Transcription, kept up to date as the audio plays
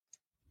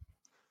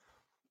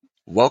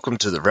Welcome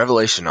to the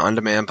Revelation On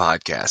Demand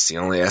podcast, the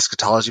only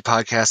eschatology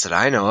podcast that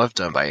I know of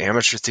done by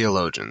amateur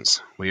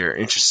theologians. We are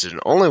interested in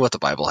only what the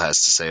Bible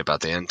has to say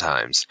about the end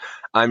times.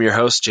 I'm your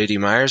host, JD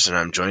Myers, and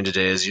I'm joined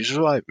today as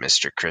usual by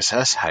Mr. Chris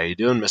Hess. How you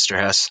doing, Mr.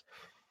 Hess?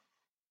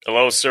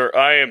 Hello, sir.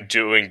 I am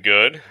doing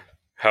good.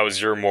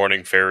 How's your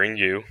morning faring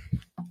you?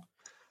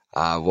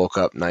 I woke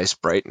up nice,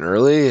 bright, and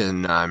early,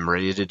 and I'm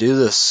ready to do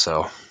this,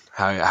 so...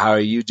 How are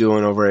you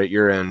doing over at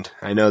your end?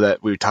 I know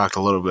that we talked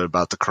a little bit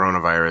about the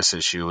coronavirus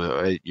issue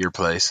at your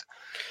place.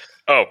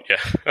 Oh, yeah.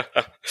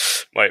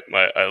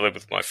 I live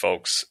with my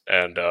folks,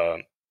 and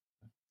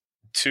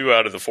 2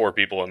 out of the 4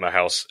 people in my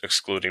house,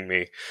 excluding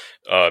me,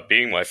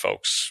 being my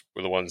folks,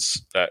 were the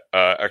ones that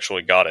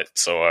actually got it.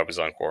 So I was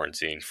on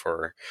quarantine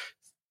for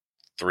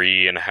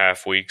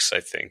 3.5 weeks, I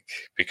think,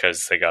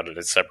 because they got it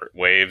in separate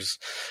waves.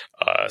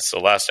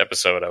 So last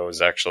episode, I was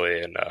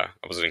actually in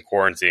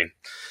quarantine.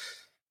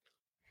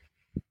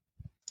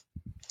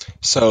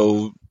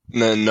 So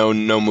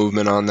no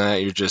movement on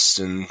that. You're just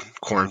in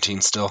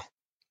quarantine still.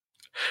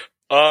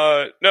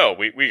 No,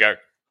 we got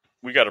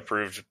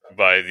approved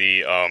by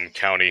the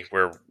county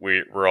where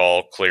we're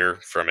all clear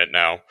from it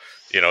now.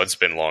 You know, it's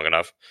been long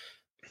enough.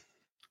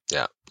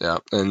 Yeah.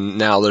 And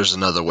now there's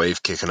another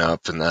wave kicking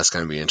up, and that's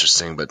going to be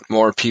interesting. But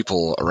more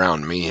people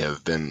around me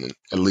have been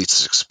at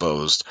least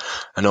exposed.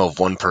 I know of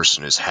one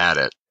person who's had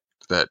it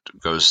that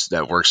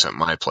works at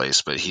my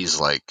place, but he's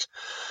like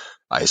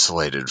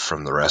isolated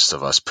from the rest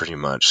of us pretty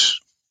much.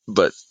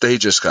 But they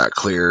just got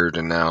cleared,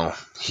 and now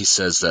he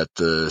says that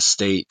the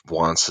state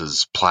wants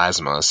his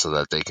plasma so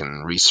that they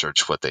can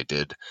research what they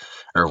did,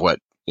 or what,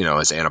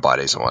 his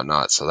antibodies and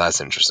whatnot. So that's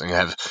interesting.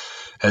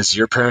 Has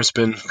your parents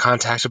been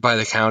contacted by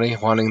the county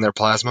wanting their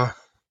plasma?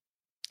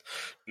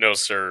 No,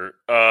 sir.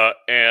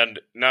 And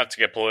not to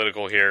get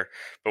political here,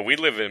 but we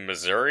live in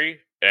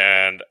Missouri,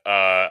 and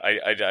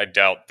I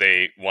doubt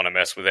they want to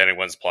mess with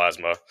anyone's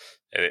plasma.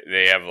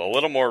 They have a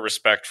little more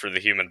respect for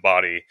the human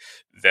body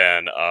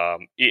than,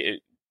 to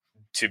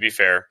be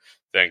fair,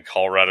 than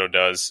Colorado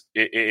does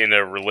in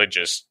a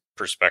religious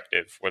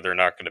perspective, where they're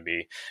not going to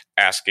be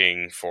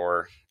asking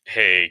for,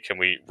 hey, can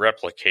we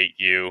replicate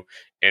you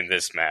in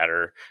this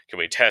matter? Can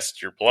we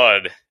test your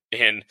blood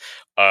in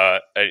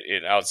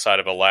outside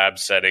of a lab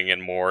setting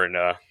and more in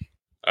a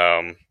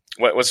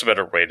what's a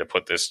better way to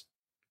put this?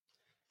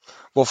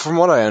 Well, from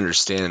what I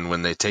understand,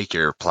 when they take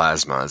your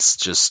plasma, it's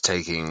just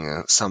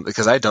taking some,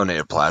 because I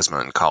donated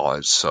plasma in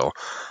college, so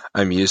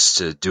I'm used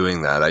to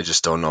doing that. I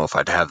just don't know if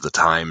I'd have the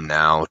time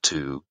now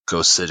to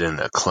go sit in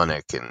a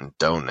clinic and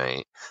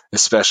donate,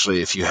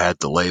 especially if you had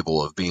the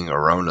label of being a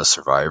Rona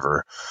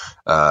survivor.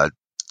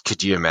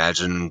 Could you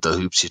imagine the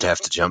hoops you'd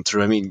have to jump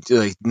through? I mean,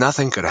 like,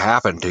 nothing could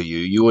happen to you.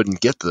 You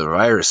wouldn't get the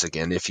virus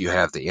again if you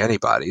have the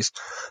antibodies,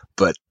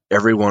 but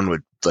everyone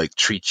would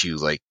treat you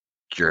like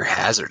you're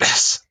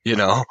hazardous.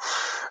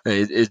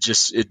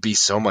 It'd be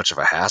so much of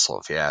a hassle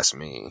if you ask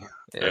me.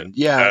 And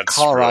That's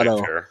Colorado.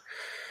 Really fair.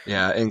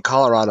 Yeah, and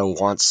Colorado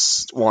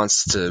wants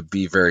to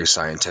be very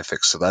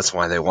scientific, so that's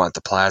why they want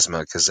the plasma,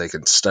 because they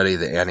can study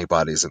the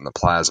antibodies in the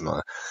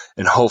plasma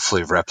and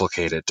hopefully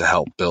replicate it to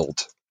help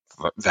build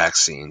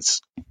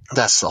vaccines.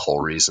 That's the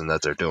whole reason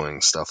that they're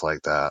doing stuff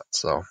like that.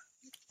 So.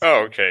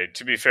 Oh, okay.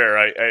 To be fair,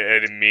 I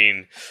didn't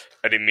mean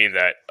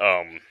that.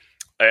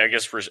 I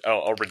guess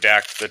I'll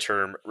redact the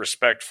term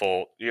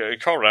respectful.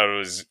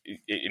 Colorado is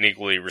an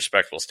equally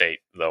respectful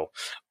state, though.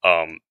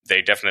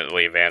 They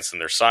definitely advance in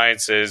their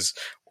sciences,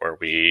 where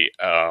we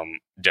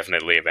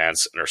definitely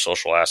advance in our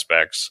social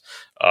aspects,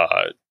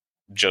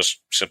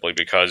 just simply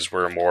because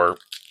we're a more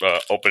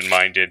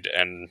open-minded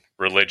and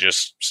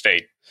religious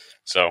state.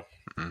 So.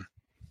 Mm-hmm.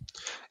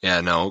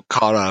 Yeah, no,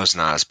 Colorado's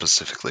not a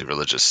specifically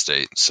religious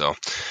state. So,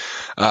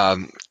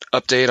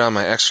 update on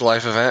my Extra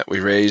Life event. We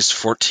raised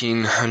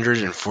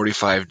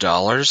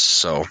 $1,445,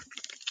 so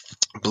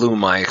blew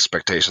my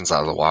expectations out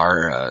of the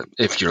water.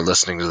 If you're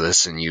listening to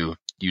this and you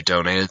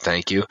donated,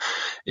 thank you.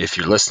 If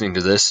you're listening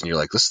to this and you're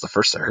like, this is the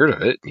first I heard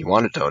of it, and you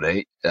want to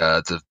donate,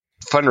 the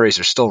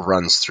fundraiser still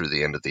runs through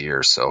the end of the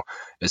year, so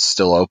it's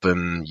still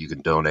open. You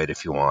can donate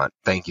if you want.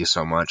 Thank you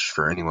so much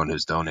for anyone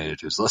who's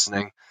donated who's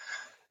listening.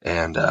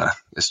 And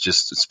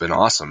it's been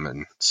awesome,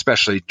 and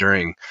especially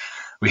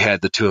we had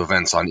the 2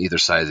 events on either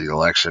side of the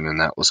election,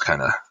 and that was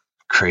kind of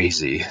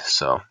crazy.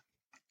 So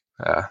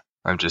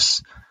I'm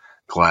just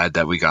glad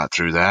that we got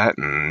through that,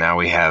 and now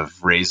we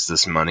have raised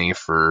this money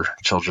for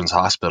Children's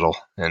Hospital,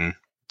 and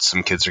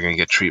some kids are going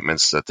to get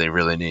treatments that they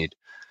really need,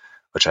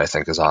 which I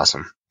think is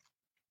awesome.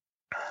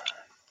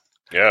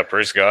 Yeah,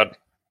 praise God.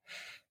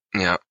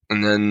 Yeah,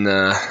 and then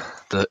the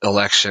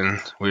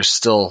election, we're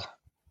still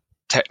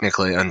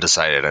technically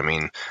undecided. I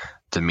mean,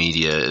 the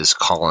media is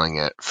calling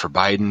it for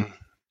Biden,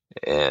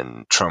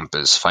 and Trump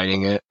is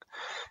fighting it,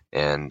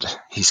 and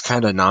he's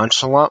kind of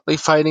nonchalantly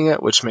fighting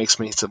it, which makes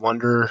me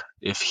wonder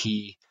if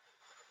he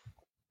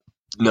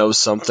knows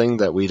something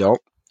that we don't.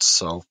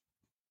 So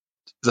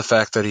the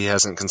fact that he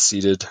hasn't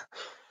conceded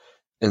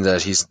and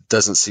that he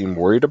doesn't seem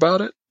worried about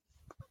it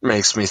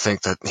makes me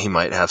think that he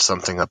might have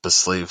something up his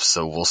sleeve.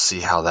 So we'll see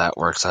how that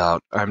works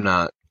out. I'm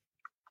not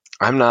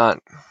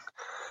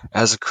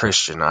as a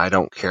Christian, I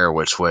don't care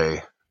which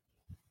way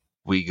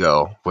we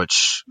go,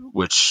 which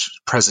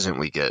president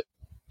we get.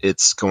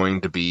 It's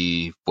going to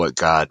be what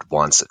God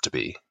wants it to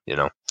be, you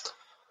know?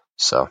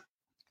 So,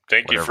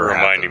 Thank you for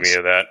reminding me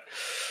of that.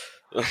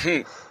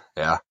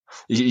 Yeah.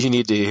 You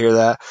need to hear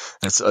that.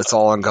 It's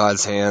all in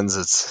God's hands.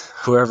 It's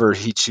whoever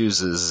he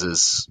chooses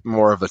is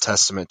more of a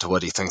testament to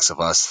what he thinks of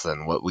us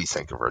than what we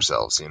think of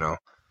ourselves, you know?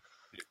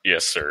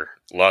 Yes, sir.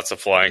 Lots of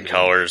flying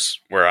colors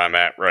where I'm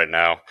at right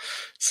now.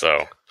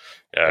 So,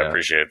 yeah, I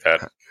appreciate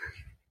that.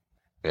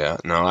 Yeah,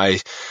 no, I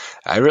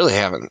really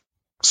haven't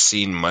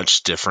seen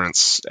much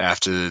difference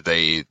after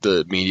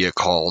the media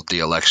called the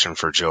election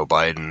for Joe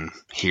Biden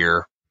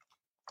here.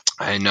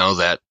 I know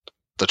that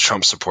the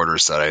Trump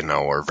supporters that I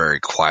know are very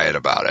quiet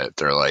about it.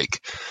 They're like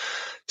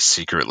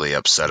secretly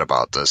upset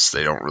about this.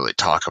 They don't really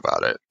talk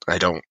about it. I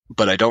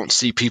don't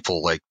see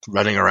people like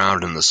running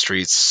around in the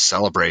streets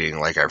celebrating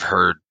like I've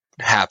heard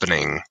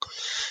happening,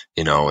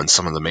 you know, in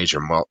some of the major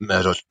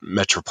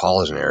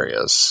metropolitan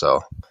areas.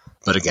 So,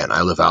 but again,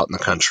 I live out in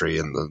the country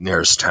and the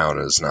nearest town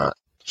is not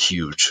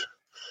huge.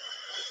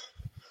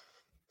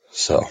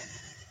 So,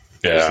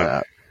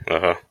 yeah.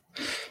 Uh-huh.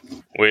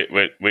 Wait.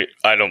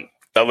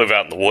 I live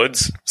out in the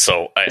woods,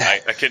 so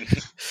I can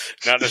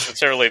not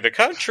necessarily the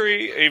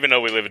country, even though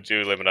we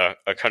do live in a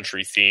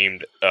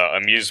country-themed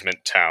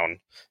amusement town.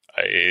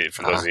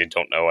 For those of you who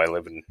don't know, I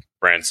live in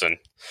Branson,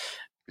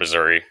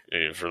 Missouri.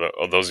 For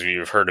those of you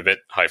who've heard of it,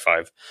 high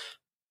five.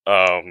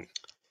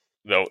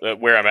 Though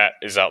where I'm at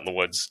is out in the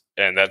woods,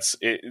 and that's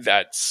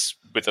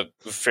with a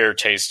fair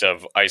taste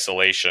of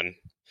isolation.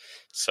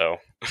 So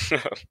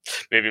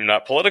maybe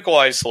not political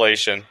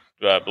isolation,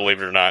 believe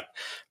it or not,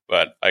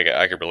 but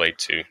I could relate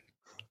to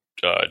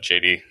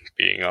JD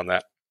being on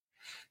that.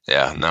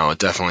 Yeah, no,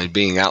 definitely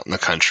being out in the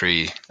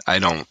country, I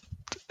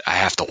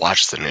have to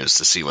watch the news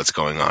to see what's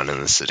going on in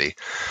the city.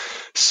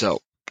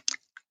 So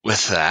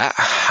with that,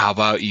 how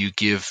about you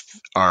give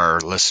our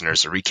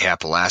listeners a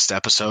recap of last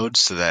episode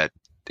so that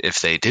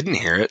if they didn't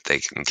hear it, they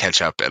can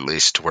catch up at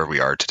least to where we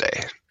are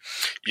today.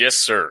 Yes,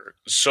 sir.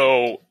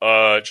 So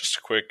just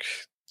a quick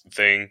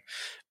thing.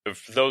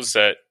 For those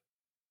that,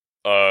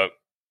 well,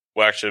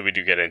 actually, we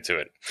do get into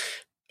it.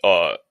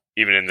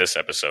 Even in this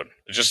episode,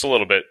 just a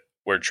little bit,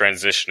 we're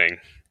transitioning.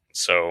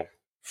 So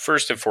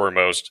first and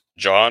foremost,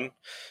 John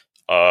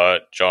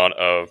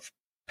of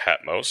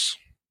Patmos,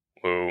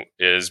 who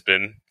has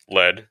been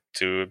led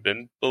to have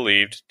been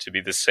believed to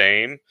be the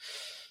same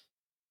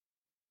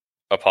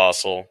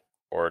apostle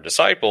or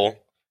disciple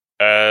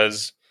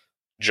as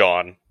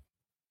John,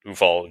 who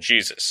followed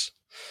Jesus.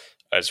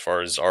 As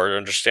far as our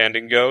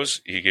understanding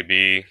goes, he could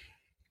be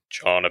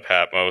John of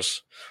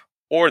Patmos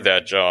or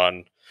that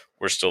John.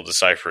 We're still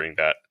deciphering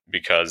that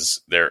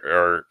because there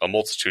are a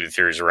multitude of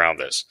theories around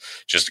this,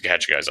 just to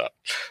catch you guys up.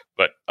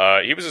 But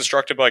he was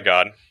instructed by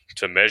God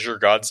to measure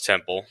God's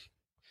temple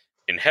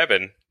in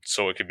heaven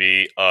so it could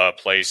be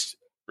placed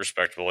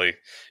respectively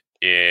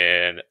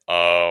in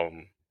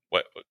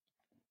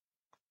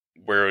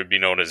where it would be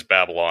known as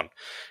Babylon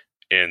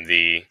in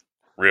the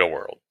real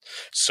world.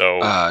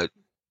 So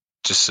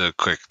just a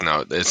quick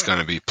note, it's going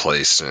to be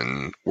placed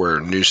in where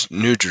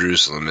New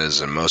Jerusalem is,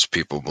 and most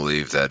people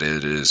believe that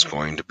it is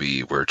going to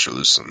be where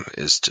Jerusalem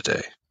is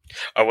today.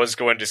 I was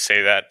going to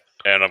say that,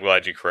 and I'm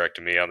glad you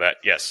corrected me on that.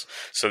 Yes.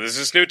 So there's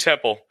this new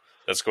temple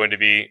that's going to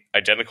be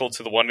identical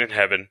to the one in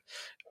heaven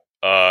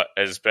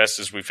as best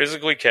as we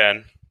physically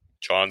can.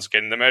 John's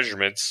getting the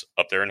measurements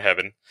up there in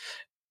heaven.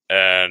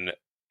 And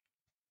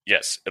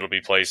yes, it'll be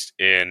placed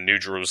in New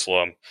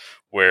Jerusalem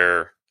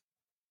where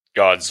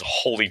God's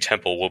holy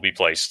temple will be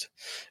placed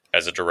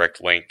as a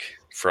direct link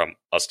from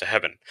us to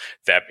heaven.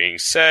 That being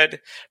said,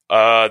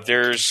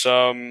 there's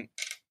some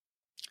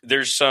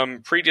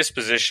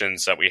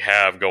predispositions that we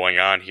have going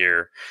on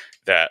here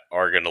that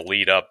are going to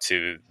lead up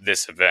to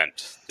this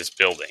event, this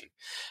building.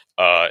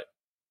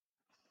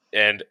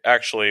 And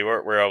actually,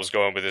 where I was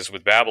going with this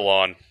with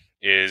Babylon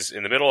is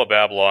in the middle of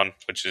Babylon,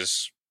 which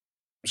is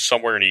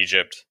somewhere in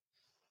Egypt,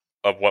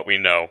 of what we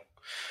know,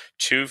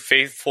 two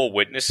faithful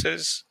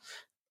witnesses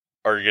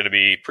are going to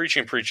be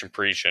preaching.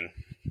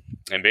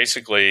 And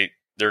basically,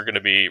 they're going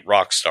to be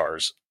rock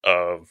stars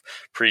of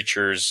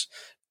preachers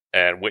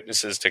and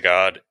witnesses to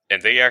God.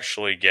 And they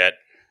actually get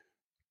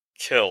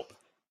killed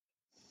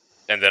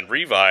and then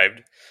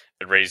revived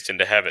and raised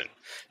into heaven.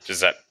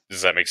 Does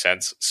that make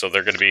sense? So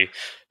they're going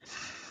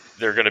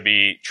to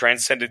be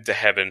transcended to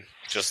heaven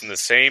just in the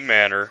same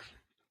manner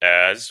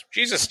as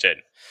Jesus did.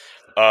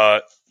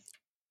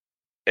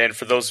 And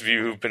for those of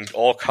you who've been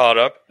all caught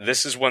up,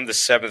 this is when the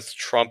seventh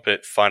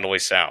trumpet finally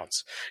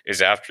sounds.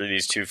 Is after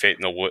these two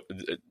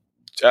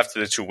after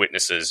the two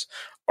witnesses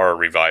are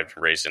revived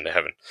and raised into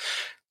heaven.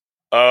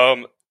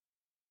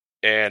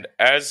 And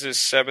as this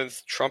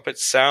seventh trumpet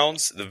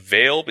sounds, the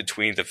veil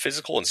between the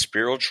physical and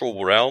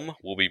spiritual realm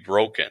will be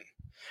broken.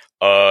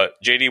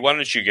 JD, why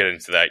don't you get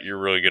into that? You're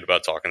really good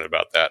about talking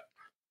about that.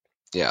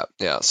 Yeah.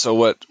 So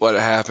what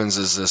happens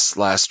is this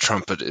last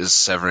trumpet is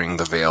severing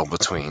the veil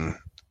between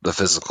the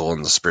physical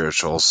and the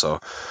spiritual. So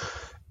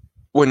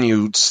when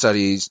you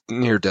study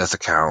near-death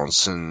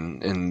accounts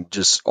and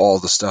just all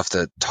the stuff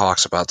that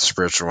talks about the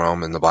spiritual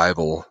realm in the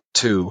Bible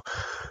too,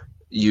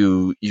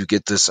 you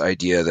get this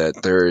idea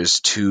that there is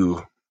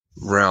two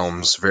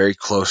realms very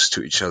close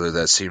to each other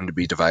that seem to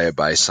be divided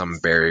by some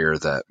barrier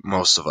that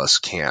most of us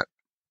can't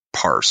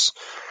parse.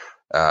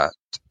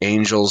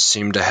 Angels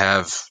and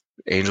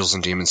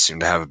demons seem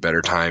to have a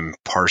better time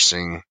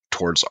parsing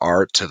towards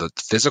art to the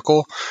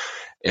physical,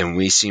 and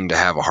we seem to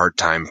have a hard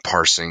time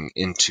parsing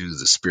into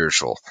the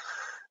spiritual.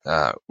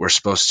 We're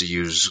supposed to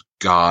use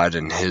God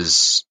and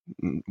his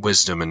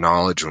wisdom and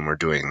knowledge when we're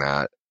doing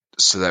that,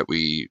 so that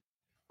we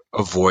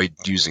avoid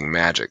using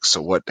magic.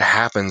 So what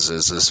happens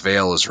is this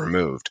veil is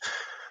removed.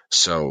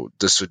 So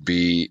this would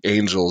be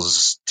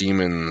angels,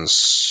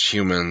 demons,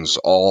 humans,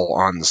 all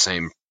on the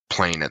same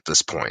plane at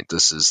this point.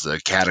 This is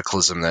the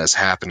cataclysm that is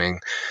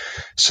happening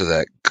so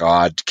that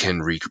God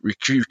can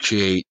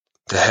recreate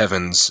the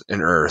heavens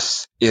and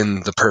earth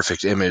in the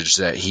perfect image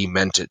that he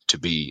meant it to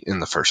be in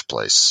the first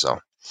place. So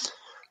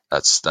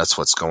that's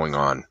what's going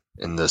on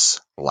in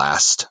this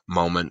last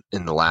moment,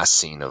 in the last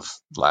scene of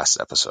last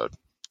episode.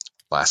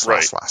 Last.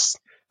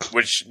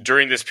 Which,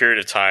 during this period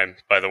of time,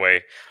 by the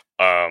way,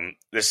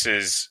 this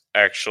is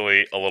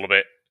actually a little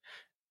bit,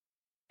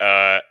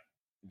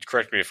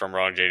 correct me if I'm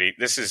wrong, JD,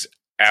 this is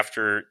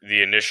after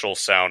the initial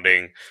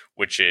sounding,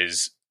 which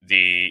is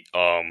the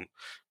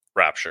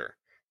rapture.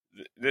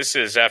 This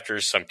is after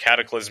some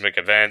cataclysmic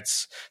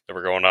events that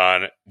were going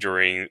on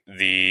during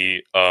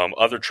the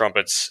other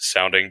trumpets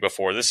sounding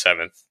before the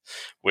seventh,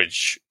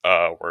 which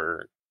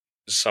were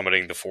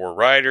summoning the four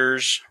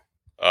riders,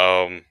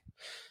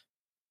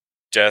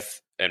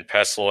 death and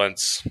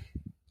pestilence,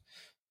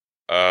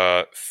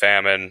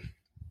 famine,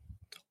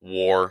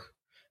 war,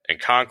 and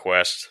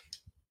conquest.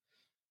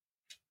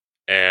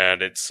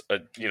 And it's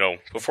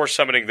before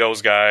summoning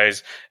those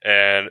guys,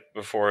 and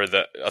before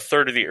a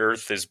third of the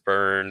earth is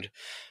burned.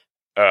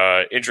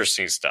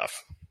 Interesting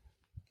stuff.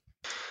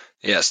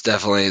 Yes,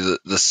 definitely.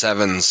 The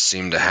sevens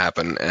seem to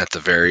happen at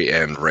the very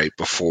end, right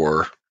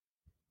before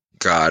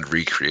God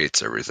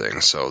recreates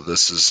everything. So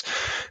this is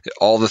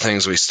all the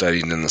things we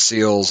studied in the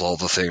seals, all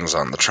the things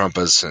on the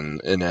trumpets,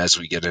 and as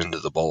we get into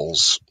the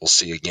bowls, we'll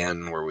see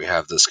again where we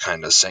have this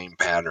kind of same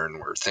pattern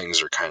where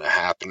things are kind of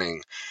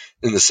happening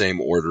in the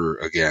same order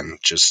again,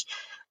 just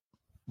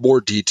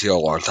more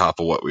detail on top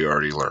of what we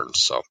already learned.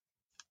 So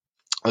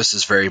this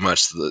is very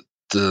much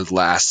the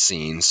last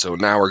scene. So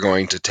now we're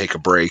going to take a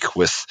break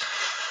with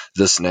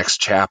this next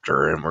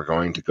chapter, and we're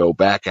going to go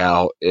back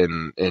out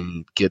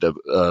and get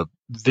a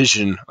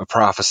vision, a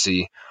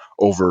prophecy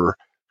over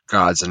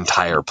God's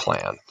entire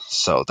plan.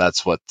 So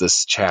that's what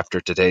this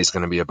chapter today is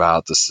going to be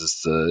about. This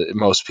is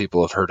most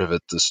people have heard of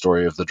it, the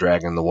story of the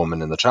dragon, the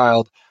woman, and the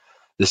child.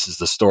 This is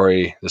the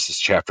story. This is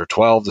chapter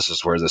 12. This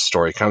is where this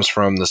story comes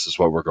from. This is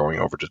what we're going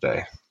over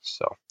today.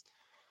 So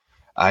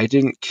I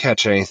didn't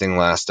catch anything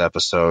last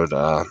episode.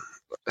 I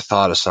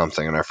thought of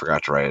something and I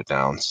forgot to write it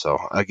down. So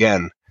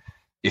again,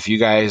 if you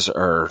guys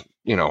are,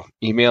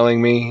 emailing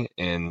me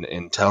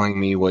and telling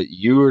me what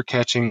you are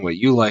catching, what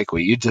you like,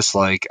 what you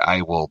dislike,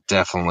 I will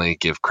definitely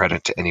give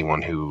credit to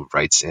anyone who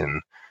writes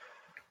in,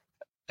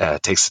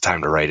 takes the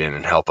time to write in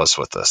and help us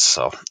with this.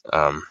 So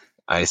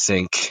I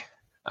think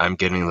I'm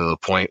getting to the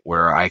point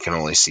where I can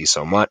only see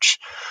so much.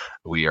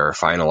 We are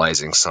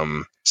finalizing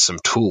some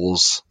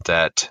tools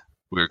that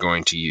we're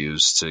going to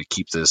use to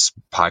keep this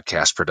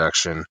podcast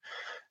production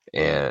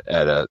at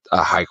a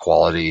high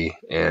quality,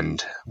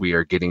 and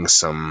we're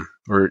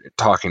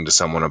talking to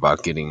someone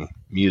about getting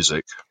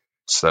music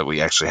so that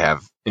we actually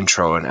have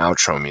intro and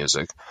outro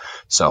music.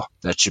 So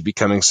that should be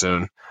coming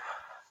soon.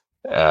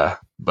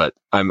 But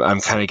I'm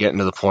kind of getting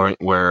to the point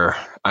where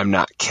I'm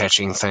not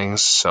catching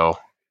things. So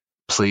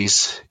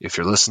please, if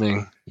you're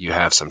listening, you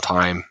have some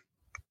time,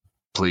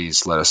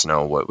 please let us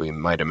know what we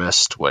might have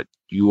missed, what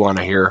you want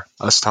to hear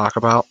us talk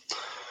about.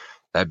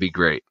 That'd be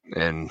great.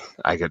 And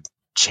I could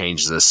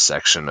change this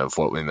section of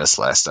what we missed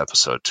last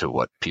episode to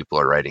what people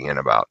are writing in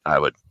about.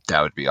 That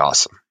would be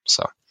awesome.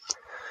 So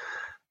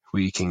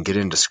we can get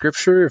into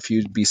scripture. If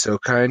you'd be so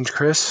kind,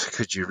 Chris,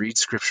 could you read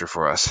scripture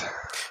for us?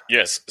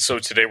 Yes. So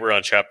today we're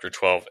on chapter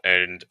 12,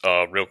 and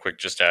real quick,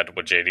 just to add to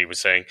what JD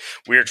was saying,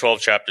 we are 12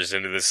 chapters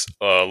into this,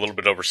 a little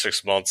bit over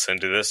 6 months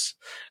into this,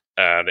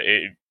 and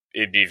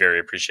it'd be very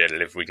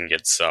appreciated if we can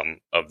get some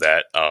of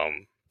that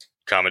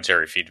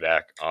commentary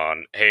feedback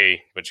on,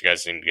 hey, what you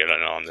guys need to get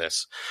on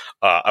this.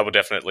 I will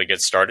definitely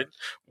get started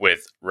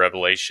with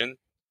Revelation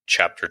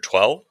chapter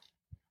 12.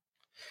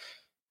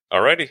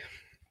 Alrighty.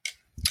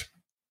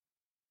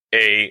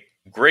 A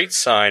great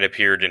sign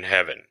appeared in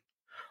heaven.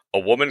 A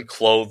woman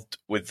clothed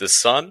with the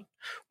sun,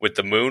 with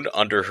the moon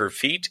under her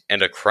feet,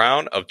 and a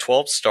crown of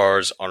 12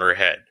 stars on her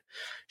head.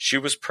 She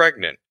was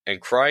pregnant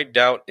and cried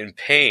out in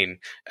pain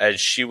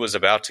as she was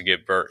about to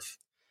give birth.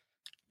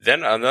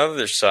 Then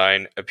another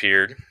sign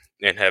appeared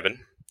in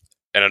heaven,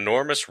 an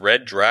enormous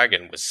red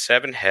dragon with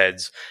 7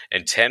 heads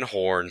and 10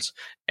 horns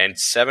and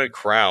 7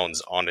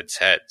 crowns on its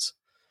heads.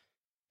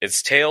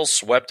 Its tail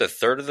swept a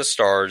third of the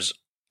stars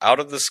out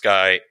of the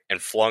sky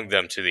and flung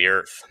them to the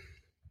earth.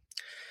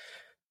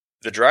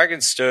 The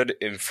dragon stood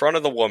in front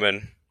of the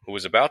woman who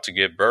was about to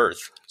give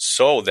birth,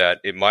 so that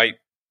it might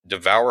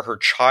devour her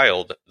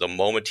child the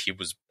moment he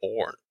was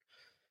born.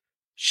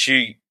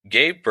 She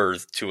gave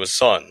birth to a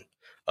son,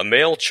 a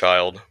male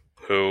child,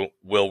 who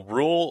will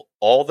rule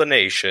all the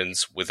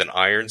nations with an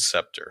iron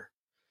scepter.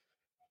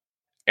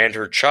 And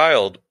her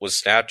child was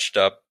snatched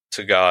up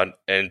to God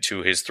and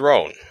to his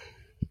throne.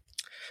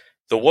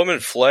 The woman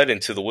fled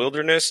into the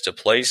wilderness to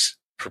place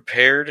a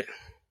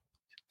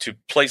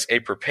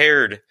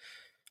prepared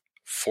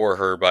for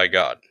her by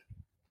God,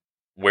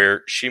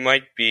 where she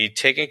might be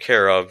taken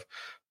care of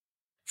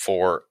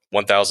for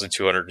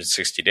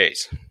 1,260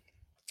 days.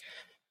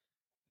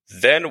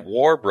 Then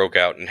war broke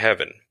out in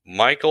heaven.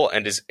 Michael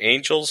and his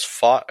angels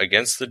fought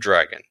against the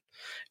dragon,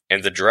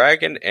 and the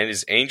dragon and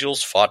his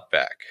angels fought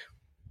back.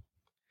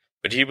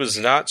 But he was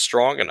not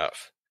strong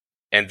enough,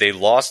 and they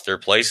lost their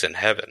place in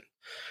heaven.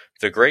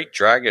 The great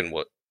dragon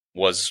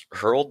was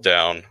hurled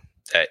down,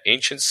 that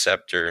ancient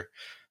serpent,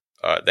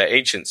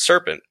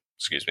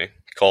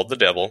 called the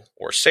devil,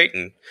 or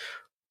Satan,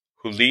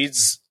 who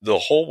leads the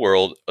whole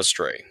world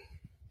astray.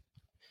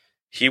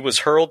 He was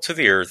hurled to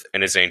the earth,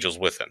 and his angels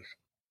with him.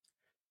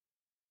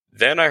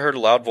 Then I heard a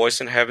loud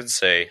voice in heaven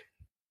say,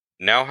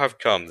 "Now have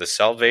come the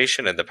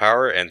salvation and the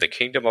power and the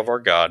kingdom of our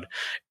God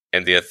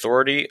and the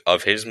authority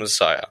of his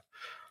Messiah.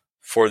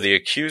 For the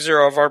accuser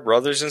of our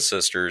brothers and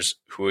sisters,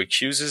 who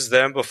accuses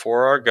them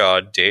before our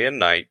God day and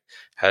night,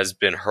 has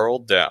been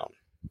hurled down.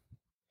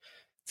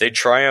 They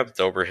triumphed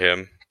over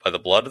him by the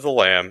blood of the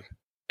Lamb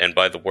and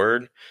by the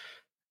word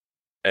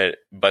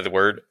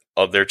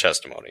of their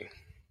testimony.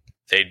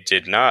 They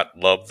did not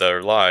love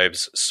their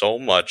lives so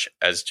much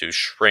as to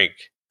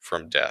shrink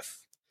from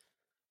death.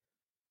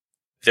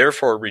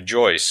 Therefore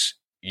rejoice,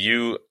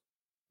 you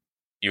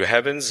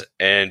heavens,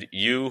 and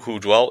you who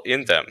dwell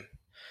in them.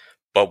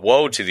 But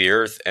woe to the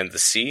earth and the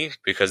sea,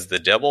 because the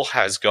devil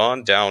has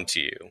gone down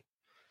to you.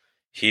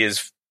 He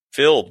is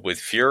filled with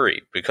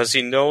fury, because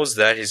he knows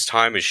that his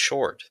time is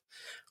short.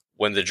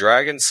 When the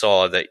dragon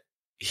saw that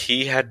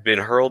he had been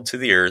hurled to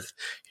the earth,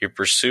 he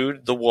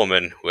pursued the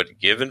woman who had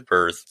given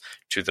birth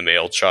to the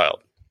male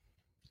child.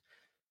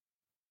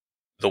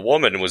 The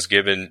woman was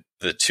given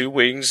the 2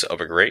 wings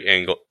of a great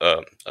eagle.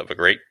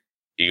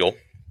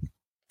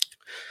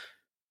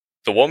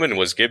 The woman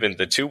was given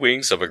the 2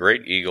 wings of a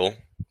great eagle,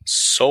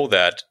 so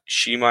that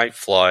she might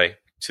fly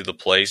to the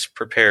place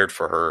prepared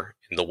for her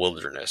in the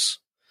wilderness,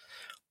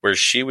 where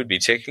she would be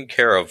taken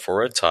care of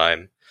for a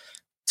times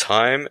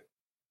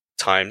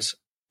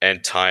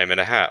and time and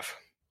a half,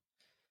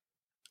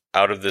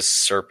 out of the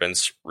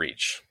serpent's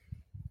reach.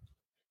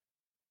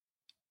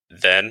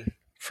 Then,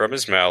 from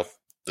his mouth,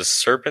 the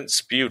serpent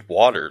spewed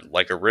water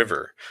like a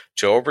river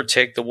to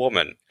overtake the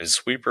woman and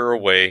sweep her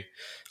away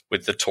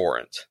with the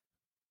torrent.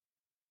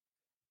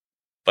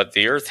 But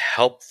the earth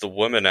helped the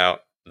woman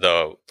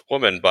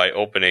by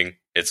opening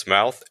its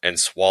mouth and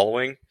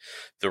swallowing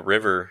the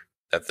river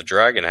that the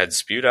dragon had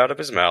spewed out of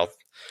his mouth.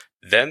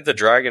 Then the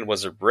dragon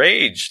was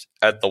enraged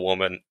at the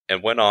woman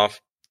and went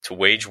off to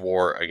wage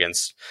war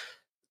against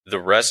the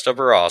rest of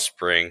her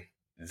offspring,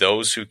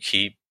 those who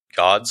keep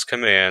God's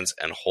commands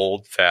and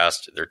hold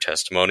fast their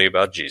testimony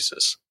about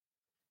Jesus.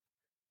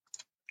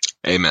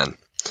 Amen.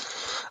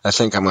 I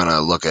think I'm going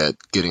to look at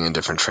getting a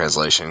different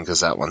translation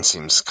because that one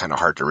seems kind of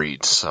hard to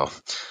read. So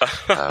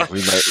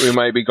we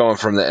might be going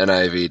from the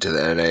NIV to the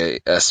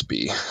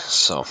NASB.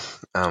 So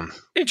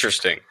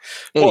interesting.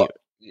 Anyway, well,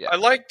 yeah. I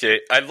liked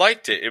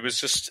it. It was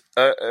just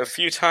a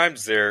few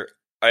times there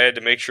I had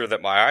to make sure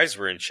that my eyes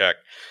were in check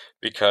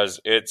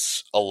because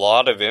it's a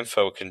lot of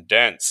info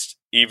condensed,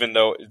 even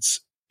though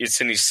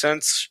it's an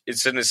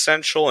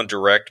essential and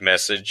direct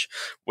message,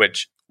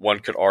 which one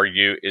could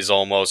argue is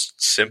almost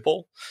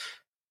simple.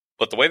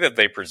 But the way that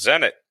they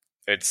present it,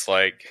 it's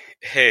like,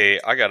 hey,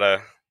 I got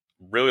a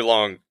really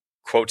long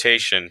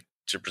quotation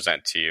to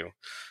present to you,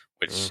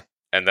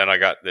 and then I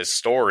got this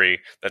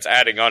story that's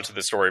adding on to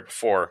the story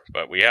before,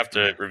 but we have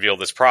to reveal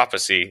this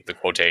prophecy, the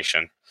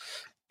quotation,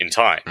 in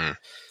time.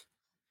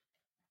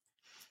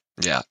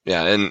 Yeah,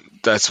 and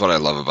that's what I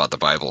love about the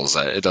Bible is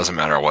that it doesn't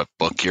matter what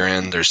book you're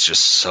in. There's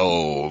just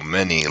so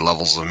many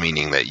levels of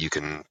meaning that you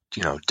can,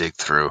 dig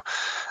through.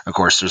 Of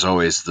course, there's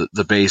always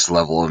the base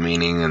level of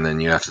meaning, and then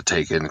you have to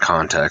take in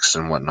context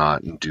and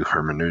whatnot and do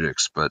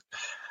hermeneutics. But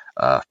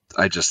the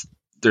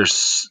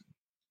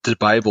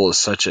Bible is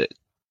such an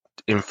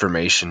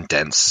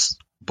information-dense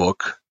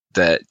book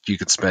that you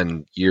could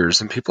spend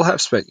years, and people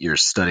have spent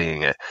years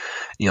studying it.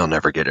 You'll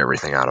never get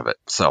everything out of it.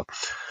 So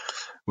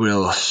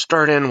we'll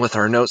start in with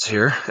our notes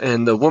here.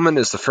 And the woman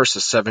is the first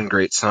of 7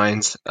 great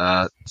signs.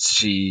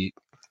 She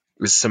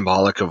is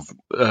symbolic of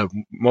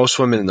most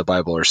women in the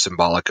Bible are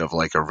symbolic of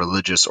like a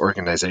religious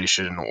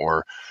organization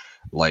or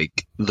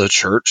like the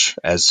church,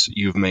 as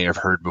you may have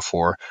heard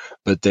before,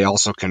 but they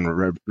also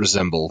can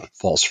resemble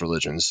false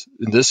religions.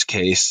 In this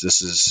case,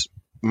 this is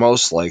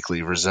most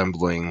likely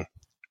resembling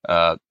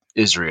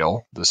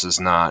Israel. This is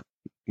not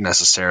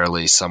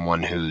necessarily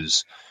someone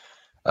who's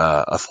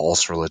a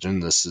false religion.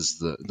 This is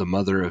the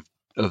mother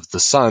of the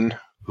son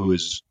who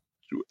is,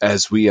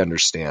 as we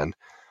understand,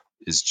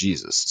 is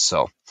Jesus.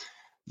 So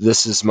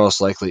this is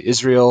most likely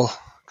Israel,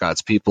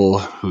 God's people,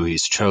 who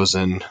he's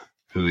chosen,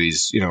 who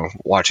he's,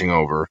 watching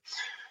over.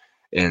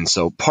 And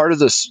so part of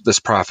this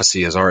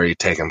prophecy has already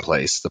taken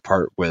place. The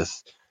part with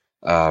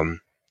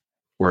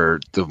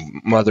where the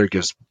mother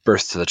gives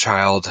birth to the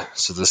child.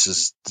 So this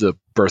is the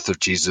birth of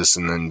Jesus,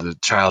 and then the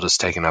child is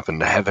taken up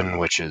into heaven,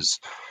 which is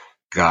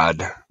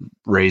God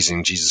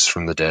raising Jesus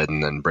from the dead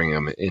and then bringing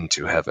him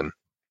into heaven.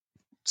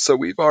 So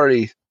we've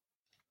already,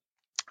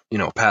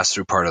 passed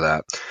through part of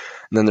that.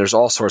 And then there's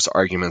all sorts of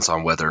arguments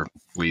on whether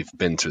we've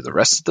been through the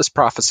rest of this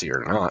prophecy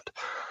or not.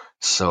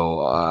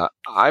 So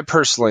I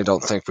personally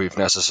don't think we've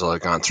necessarily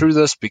gone through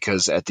this,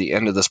 because at the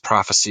end of this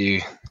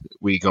prophecy,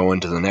 we go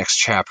into the next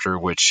chapter,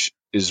 which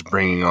is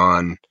bringing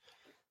on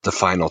the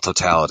final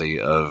totality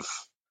of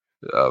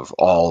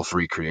all of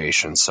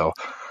recreation. So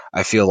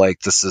I feel like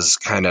this is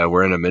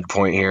we're in a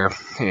midpoint here,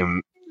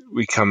 and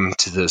we come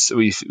to this.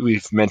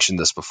 We've mentioned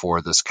this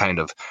before. This kind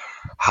of,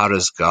 how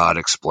does God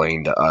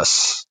explain to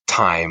us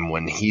time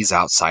when He's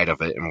outside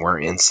of it and we're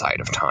inside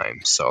of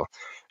time? So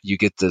you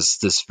get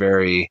this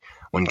very,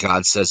 when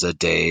God says a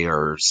day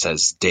or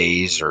says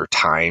days or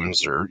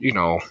times, or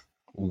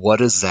what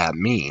does that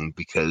mean?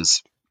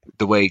 Because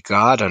the way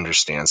God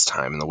understands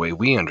time and the way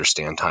we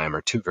understand time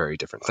are two very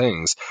different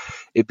things.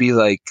 It'd be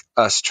like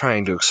us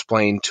trying to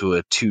explain to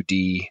a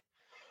 2D,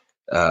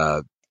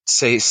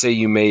 say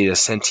you made a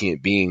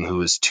sentient being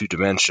who is 2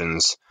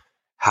 dimensions.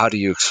 How do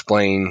you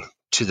explain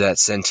to that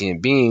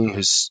sentient being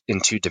who's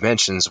in 2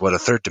 dimensions what a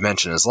 3rd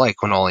dimension is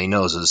like, when all he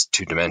knows is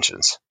 2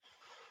 dimensions?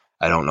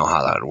 I don't know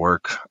how that would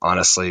work,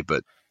 honestly,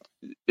 but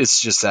it's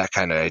just that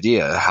kind of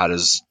idea. How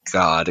does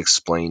God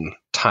explain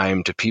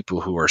time to people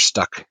who are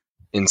stuck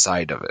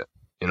inside of it?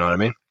 You know what I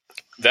mean?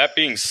 That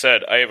being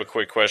said, I have a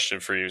quick question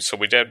for you. So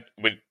we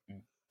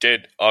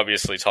did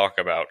obviously talk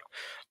about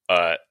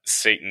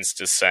Satan's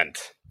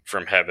descent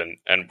from heaven,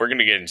 and we're going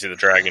to get into the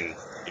dragon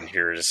in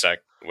here in a sec,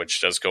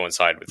 which does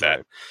coincide with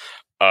that.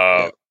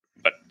 Right.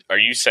 But are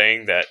you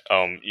saying that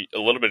a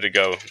little bit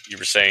ago you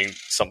were saying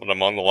something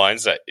along the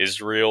lines that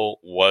Israel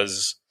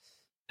was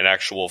an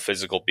actual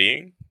physical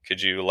being?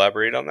 Could you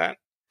elaborate on that?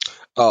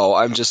 Oh,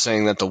 I'm just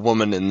saying that the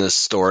woman in this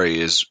story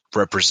is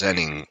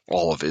representing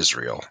all of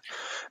Israel,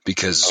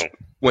 because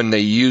when they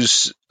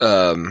use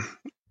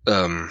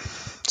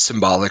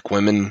symbolic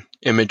women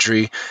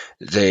imagery,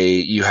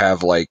 you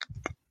have like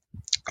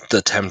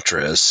the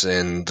temptress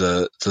and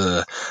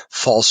the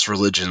false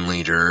religion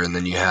leader, and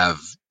then you have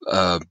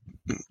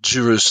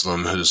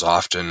Jerusalem, who's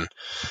often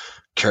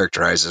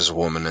characterized as a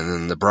woman, and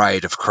then the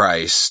bride of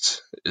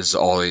Christ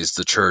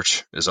the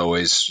church is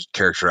always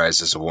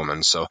characterized as a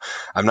woman. So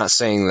I'm not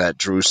saying that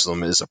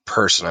Jerusalem is a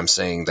person. I'm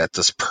saying that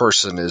this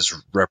person is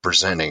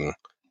representing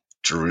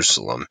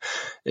Jerusalem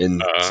in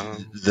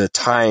the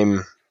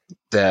time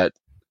that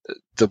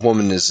the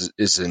woman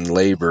is in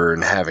labor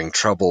and having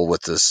trouble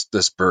with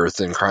this birth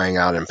and crying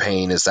out in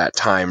pain. Is that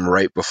time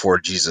right before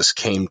Jesus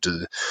came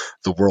to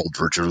the world,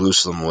 where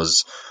Jerusalem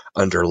was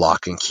under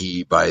lock and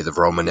key by the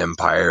Roman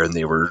Empire, and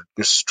they were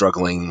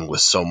struggling with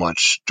so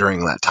much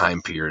during that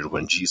time period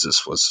when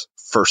Jesus was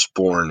first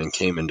born and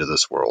came into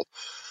this world.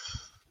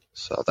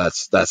 So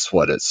that's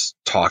what it's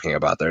talking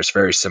about there. It's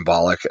very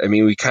symbolic. I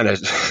mean, we kind of,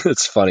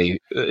 it's funny,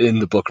 in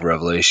the book of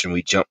Revelation,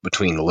 we jump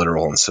between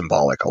literal and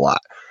symbolic a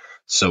lot.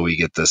 So we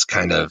get this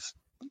kind of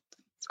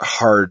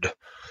hard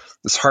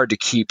to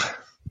keep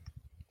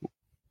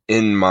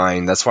in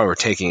mind. That's why we're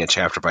taking it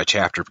chapter by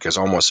chapter, because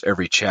almost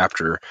every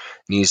chapter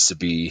needs to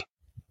be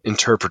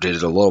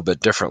interpreted a little bit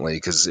differently.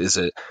 Because is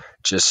it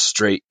just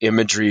straight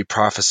imagery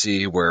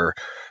prophecy where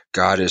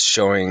God is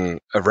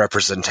showing a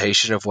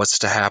representation of what's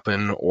to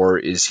happen, or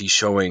is he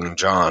showing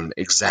John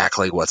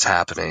exactly what's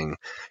happening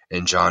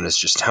and John is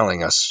just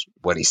telling us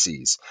what he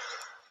sees?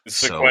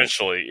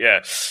 Sequentially, yeah.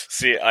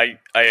 See, I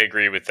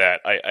agree with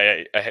that.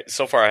 I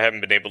so far I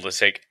haven't been able to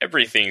take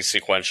everything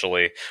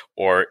sequentially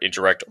or in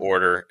direct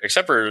order,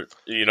 except for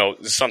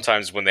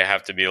sometimes when they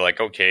have to be like,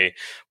 okay,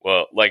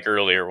 well, like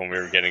earlier when we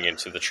were getting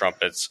into the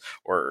trumpets,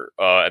 or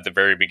at the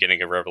very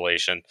beginning of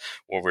Revelation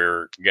when we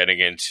were getting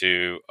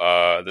into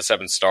the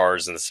 7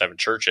 stars and the 7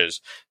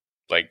 churches,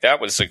 like that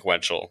was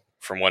sequential.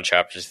 From one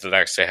chapter to the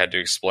next, they had to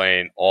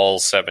explain all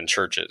 7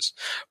 churches,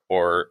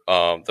 or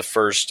the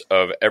first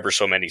of ever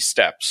so many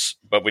steps.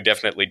 But we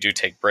definitely do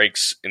take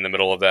breaks in the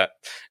middle of that.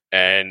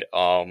 And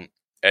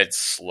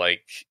it's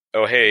like,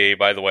 oh, hey,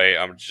 by the way,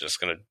 I'm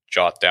just going to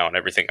jot down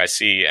everything I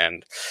see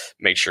and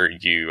make sure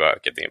you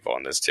get the info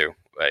on this too,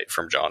 right?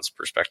 From John's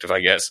perspective, I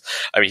guess.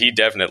 I mean, he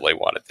definitely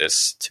wanted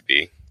this to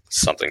be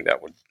something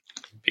that would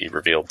be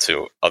revealed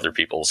to other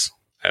people's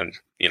and,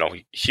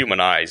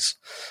 human eyes.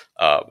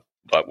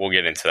 But we'll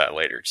get into that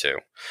later too.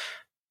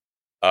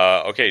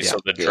 Okay, yeah, so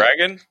the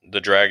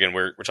dragon.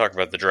 We're talking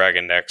about the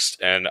dragon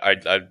next, and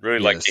I'd really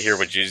like to hear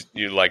what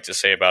you like to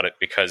say about it,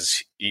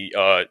 because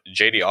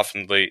JD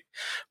often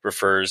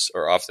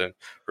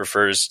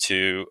refers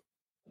to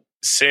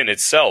sin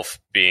itself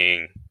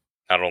being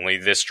not only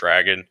this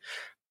dragon,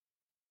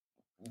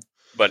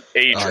 but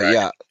a dragon.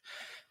 Yeah.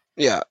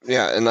 Yeah,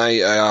 and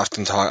I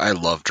often talk. I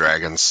love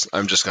dragons.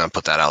 I'm just gonna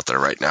put that out there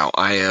right now.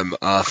 I am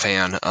a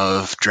fan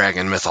of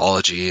dragon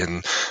mythology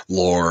and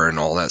lore and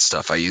all that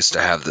stuff. I used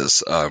to have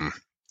this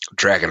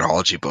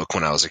dragonology book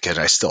when I was a kid.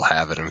 I still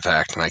have it, in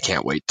fact, and I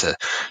can't wait to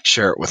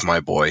share it with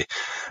my boy.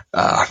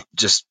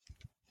 Just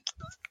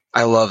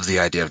I love the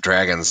idea of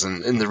dragons,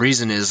 and the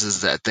reason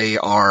is that they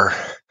are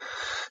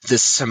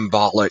this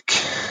symbolic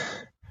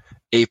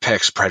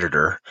apex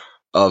predator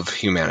of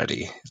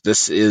humanity.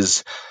 This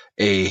is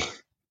a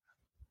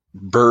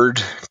bird,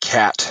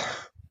 cat,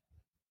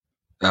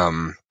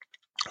 um,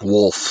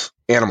 wolf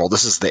animal.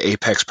 This is the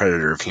apex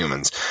predator of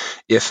humans.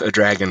 If a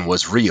dragon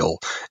was real,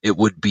 it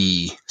would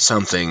be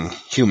something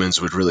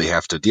humans would really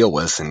have to deal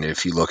with. And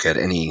if you look at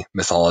any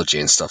mythology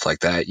and stuff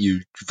like that,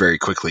 you very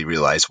quickly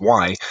realize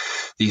why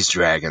these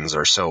dragons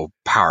are so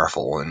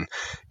powerful. And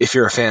if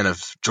you're a fan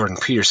of Jordan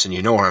Peterson,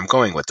 you know where I'm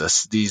going with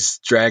this. These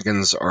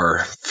dragons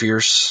are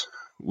fierce.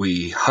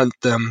 We hunt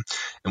them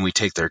and we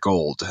take their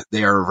gold.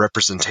 They are a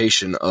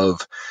representation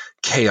of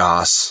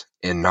chaos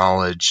and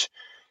knowledge,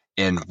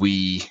 and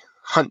we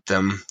hunt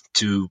them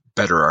to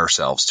better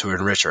ourselves, to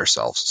enrich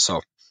ourselves.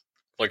 So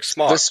Like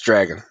Smough. this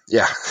dragon,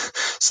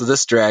 so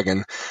this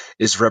dragon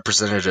is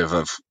representative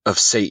of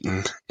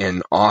Satan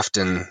and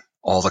often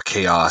all the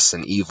chaos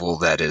and evil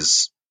that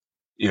is,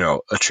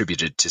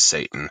 attributed to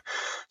Satan.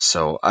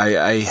 So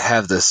I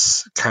have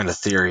this kind of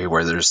theory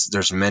where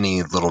there's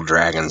many little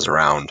dragons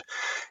around,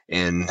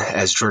 and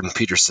as Jordan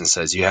Peterson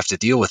says, you have to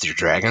deal with your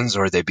dragons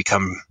or they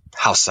become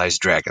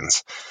house-sized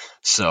dragons.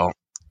 So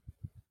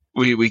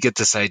we get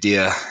this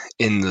idea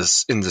in the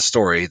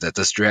story that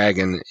this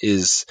dragon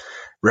is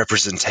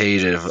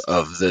representative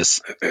of this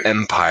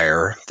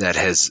empire that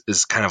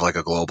is kind of like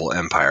a global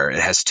empire. It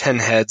has 10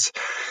 heads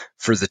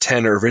for the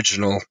 10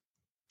 original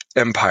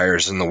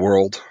empires in the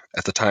world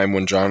at the time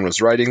when John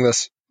was writing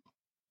this.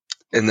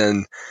 And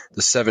then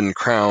the 7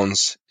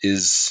 crowns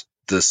is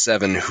the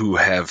 7 who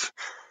have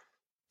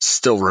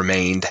still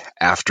remained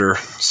after.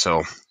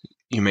 So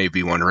you may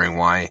be wondering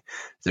why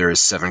there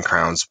is 7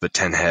 crowns but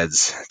 10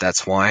 heads.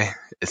 That's why.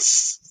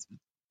 It's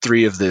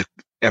 3 of the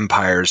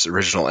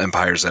original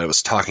empires that I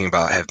was talking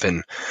about have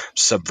been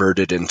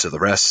subverted into the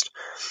rest.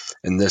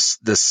 And this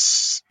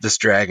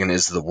dragon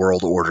is the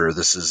world order.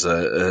 This is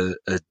a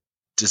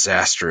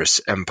disastrous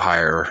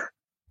empire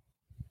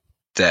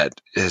that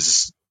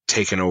has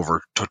taken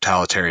over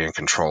totalitarian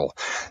control.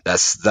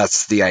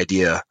 That's the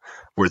idea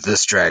where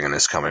this dragon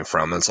is coming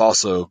from. It's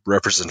also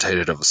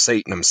representative of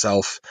Satan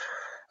himself.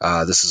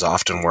 This is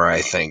often where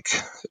I think,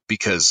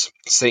 because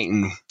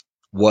Satan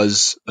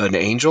was an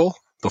angel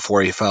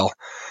before he fell,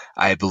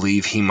 I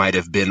believe he might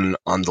have been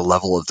on the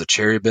level of the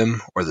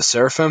cherubim or the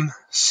seraphim.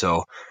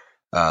 So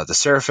the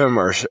seraphim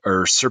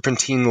are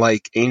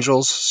serpentine-like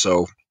angels,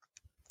 so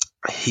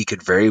he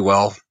could very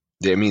well,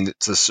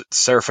 the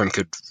seraphim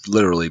could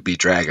literally be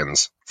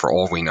dragons for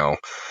all we know.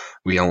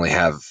 We only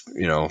have,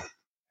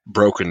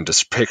 broken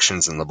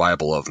depictions in the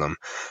Bible of them.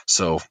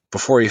 So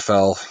before he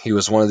fell, he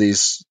was one of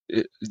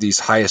these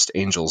highest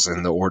angels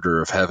in the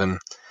order of heaven.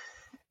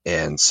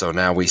 And so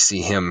now we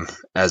see him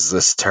as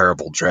this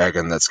terrible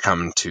dragon that's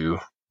come to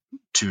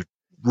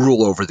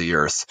rule over the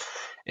earth.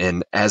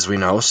 And as we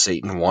know,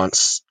 Satan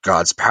wants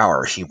God's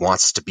power. He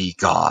wants to be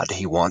God.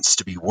 He wants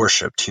to be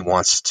worshipped. He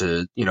wants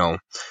to,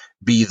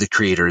 be the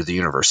creator of the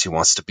universe. He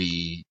wants to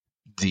be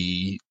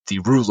the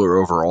ruler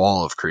over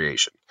all of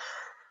creation.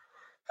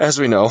 As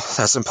we know,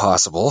 that's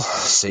impossible.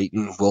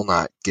 Satan will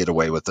not get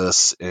away with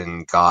this,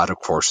 and God, of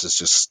course, is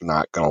just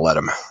not going to let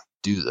him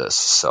do this.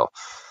 So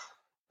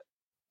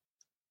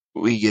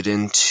we get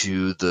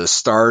into the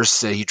stars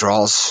that he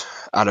draws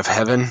out of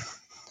heaven.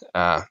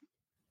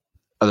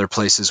 Other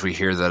places we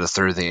hear that a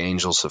third of the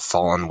angels have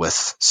fallen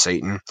with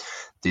Satan.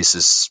 This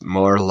is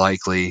more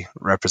likely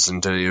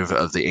representative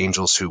of the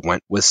angels who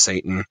went with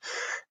Satan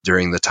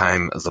during the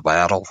time of the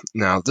battle.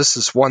 Now, this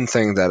is one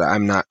thing that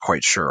I'm not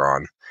quite sure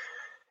on.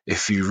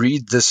 If you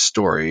read this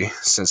story,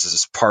 since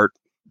it's part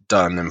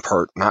done and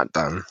part not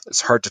done,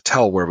 it's hard to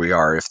tell where we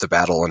are if the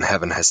battle in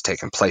heaven has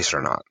taken place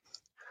or not.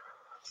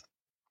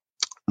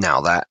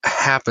 Now, that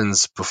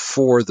happens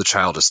before the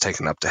child is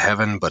taken up to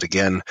heaven, but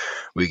again,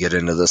 we get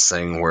into this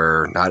thing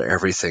where not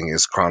everything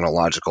is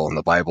chronological in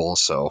the Bible,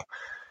 so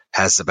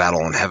has the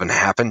battle in heaven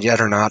happened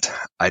yet or not?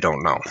 I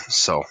don't know.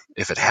 So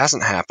if it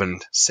hasn't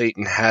happened,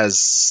 Satan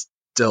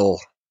still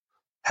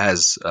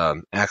has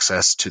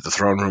access to the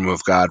throne room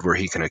of God where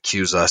he can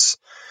accuse us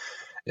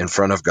in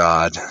front of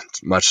God,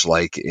 much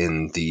like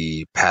in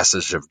the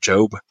passage of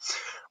Job,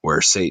 where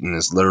Satan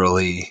is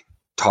literally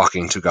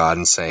talking to God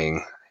and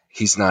saying,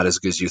 he's not as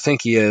good as you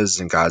think he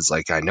is, and God's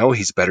like, I know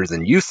he's better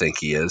than you think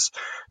he is,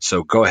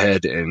 so go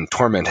ahead and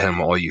torment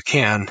him all you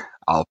can.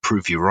 I'll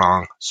prove you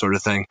wrong, sort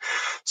of thing.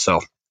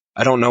 So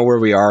I don't know where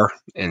we are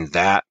in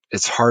that.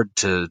 It's hard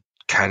to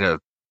kind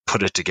of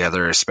put it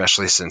together,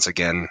 especially since,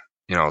 again,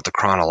 the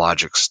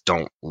chronologics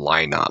don't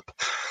line up.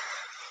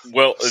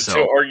 Well,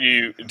 to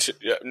argue,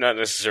 not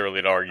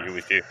necessarily to argue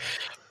with you,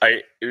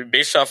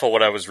 based off of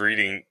what I was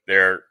reading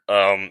there,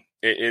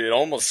 it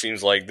almost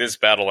seems like this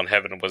battle in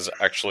heaven was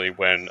actually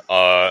when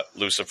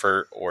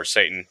Lucifer or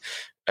Satan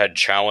had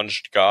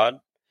challenged God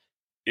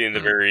in the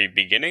very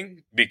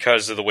beginning,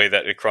 because of the way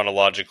that it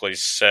chronologically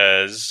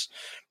says.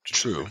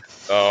 True.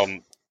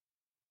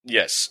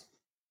 Yes.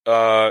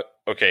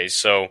 Okay,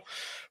 so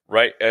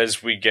right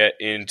as we get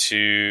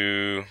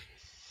into...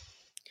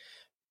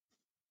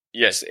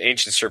 Yes, the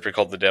ancient serpent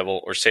called the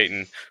devil, or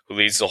Satan, who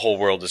leads the whole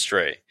world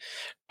astray.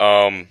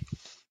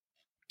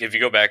 If you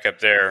go back up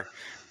there,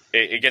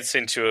 it gets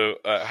into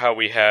how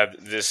we have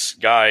this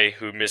guy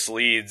who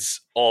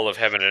misleads all of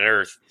heaven and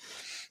earth.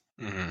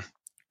 Mm-hmm.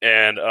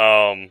 And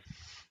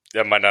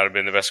that might not have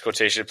been the best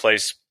quotation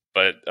place,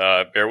 but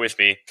bear with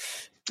me.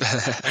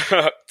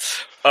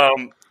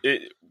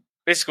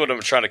 Basically what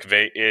I'm trying to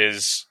convey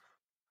is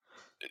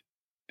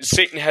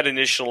Satan had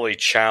initially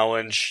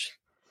challenged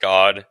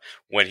God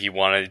when he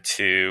wanted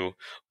to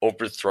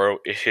overthrow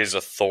his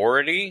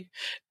authority,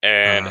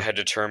 and had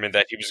determined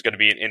that he was going to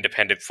be an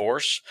independent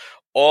force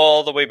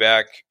all the way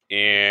back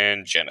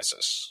in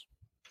Genesis.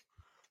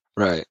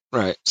 Right.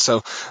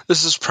 So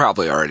this has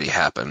probably already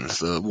happened,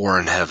 the war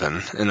in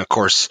heaven, and of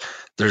course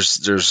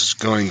there's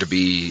going to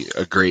be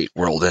a great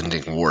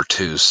world-ending war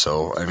too.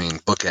 So I mean,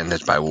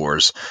 bookended by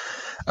wars.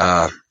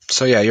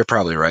 So yeah, you're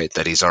probably right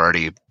that he's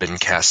already been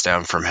cast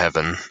down from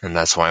heaven, and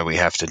that's why we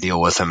have to deal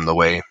with him the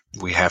way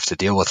we have to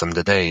deal with him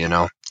today.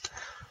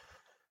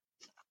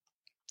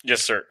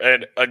 Yes, sir.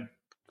 And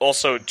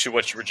also, to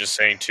what you were just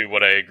saying, too,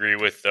 what I agree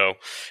with, though,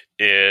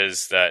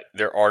 is that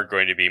there are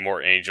going to be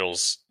more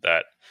angels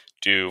that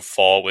do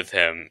fall with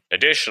him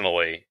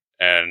additionally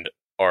and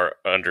are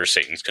under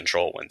Satan's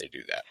control when they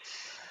do that.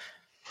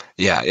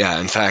 Yeah.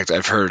 In fact,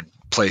 I've heard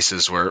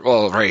places where,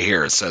 well, right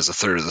here it says a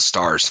third of the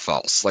stars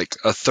falls. Like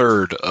a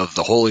third of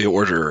the holy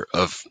order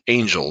of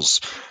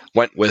angels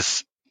went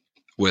with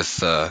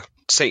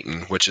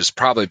Satan, which is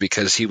probably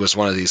because he was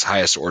one of these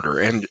highest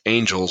order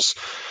angels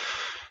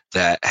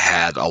that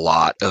had a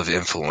lot of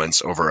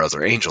influence over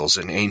other angels.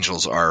 And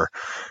angels are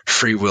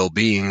free will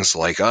beings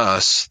like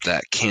us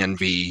that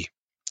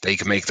they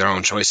can make their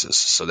own choices.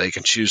 So they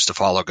can choose to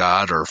follow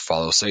God or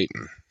follow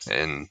Satan.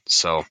 And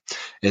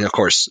of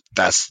course,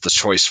 that's the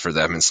choice for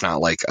them. It's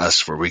not like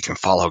us where we can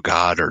follow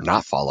God or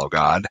not follow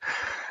God,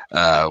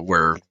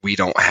 where we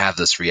don't have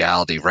this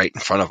reality right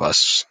in front of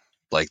us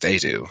like they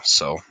do.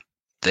 So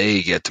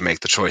they get to make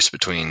the choice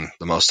between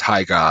the Most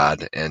High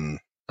God and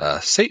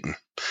Satan,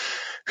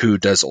 who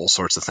does all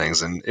sorts of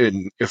things.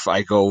 And if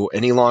I go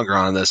any longer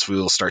on this, we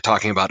will start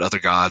talking about other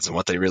gods and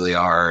what they really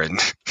are, and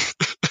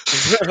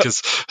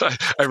because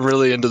I'm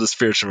really into the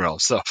spiritual realm.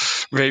 So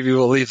maybe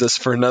we'll leave this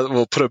for another.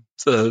 We'll put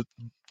a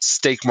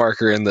stake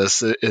marker in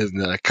this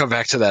and come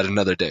back to that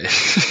another day.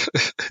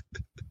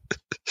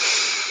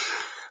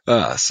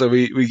 So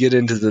we get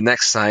into the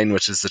next sign,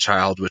 which is the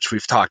child, which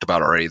we've talked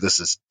about already. This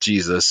is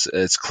Jesus.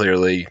 It's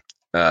clearly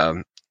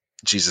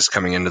Jesus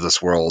coming into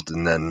this world,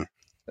 and then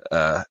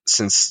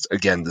since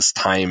again this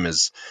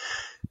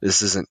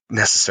isn't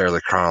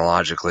necessarily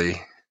chronologically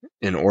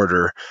in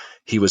order.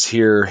 He was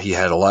here, he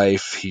had a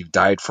life, he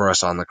died for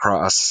us on the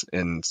cross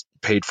and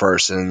paid for our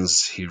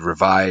sins. He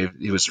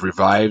was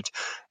revived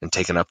and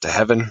taken up to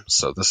heaven.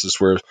 So this is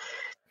where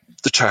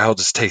the child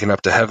is taken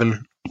up to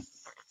heaven,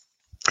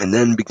 and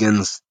then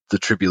begins the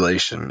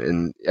tribulation.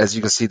 And as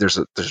you can see, there's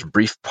a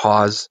brief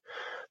pause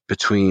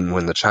between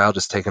when the child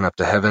is taken up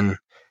to heaven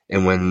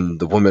and when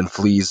the woman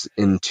flees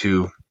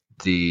into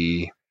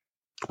the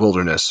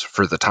wilderness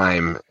for the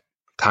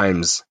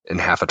times in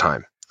half a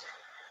time,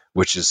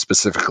 which is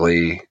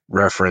specifically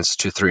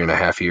referenced to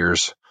 3.5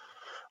 years,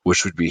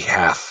 which would be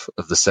half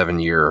of the 7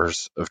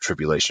 years of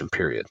tribulation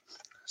period.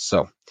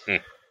 So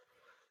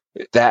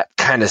that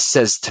kind of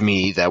says to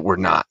me that we're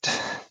not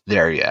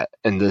there yet.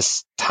 And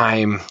this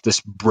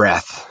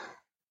breath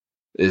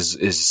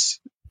is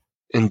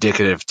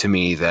indicative to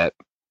me that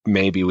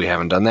maybe we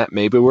haven't done that.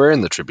 Maybe we're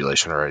in the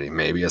tribulation already.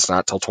 Maybe it's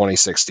not till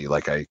 2060,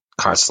 like I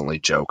constantly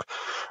joke,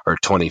 or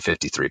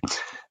 2053,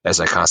 as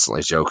I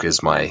constantly joke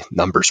is my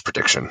numbers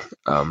prediction.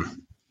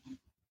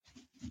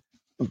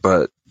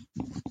 But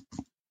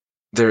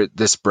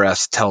this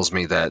breath tells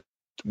me that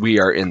we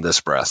are in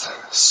this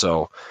breath.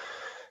 So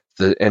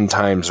the end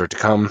times are to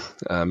come.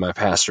 My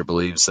pastor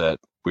believes that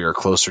we are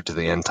closer to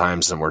the end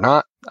times than we're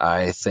not.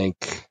 I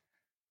think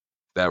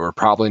that we're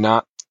probably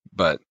not,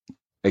 but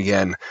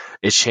again,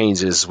 it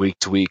changes week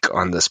to week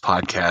on this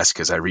podcast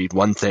because I read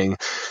one thing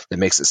that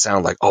makes it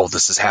sound like, oh,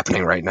 this is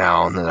happening right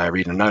now. And then I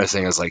read another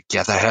thing. I was like,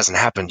 yeah, that hasn't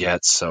happened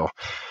yet. So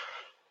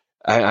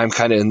I'm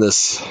kind of in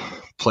this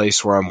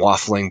place where I'm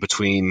waffling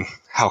between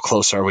how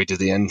close are we to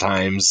the end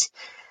times.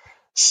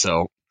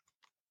 So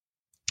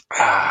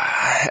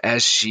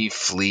as she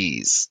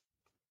flees.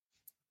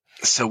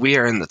 So we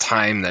are in the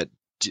time that,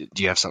 do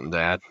you have something to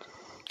add?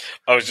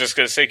 I was just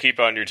going to say, keep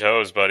on your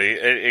toes, buddy.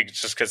 It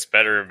just gets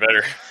better and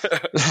better.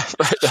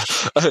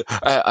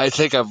 I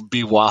think I'll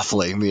be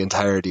waffling the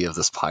entirety of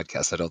this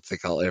podcast. I don't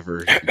think I'll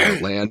ever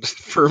land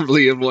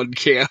firmly in one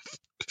camp,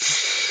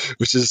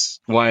 which is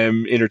why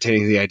I'm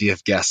entertaining the idea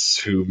of guests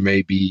who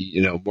may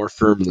be, more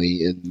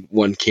firmly in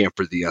one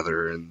camp or the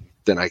other. And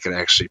then I can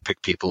actually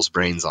pick people's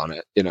brains on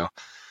it,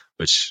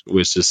 which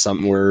was just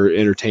something we're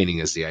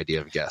entertaining as the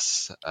idea of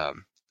guests.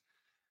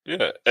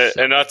 Yeah,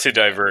 So, and not to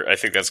divert, I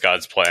think that's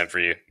God's plan for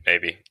you,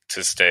 maybe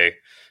to stay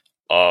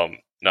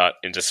not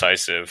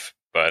indecisive,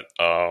 but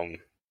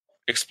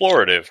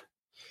explorative.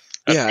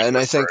 That's a yeah, good and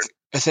word for it.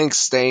 I think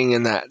staying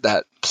in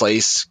that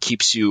place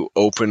keeps you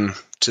open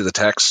to the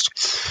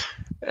text,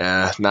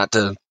 not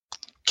to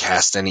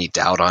cast any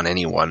doubt on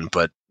anyone,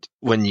 but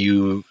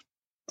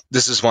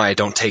this is why I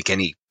don't take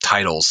any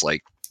titles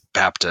like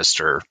Baptist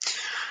or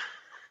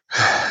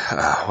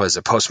was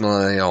it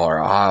postmillennial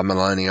or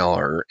millennial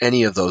or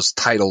any of those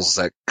titles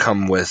that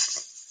come with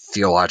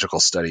theological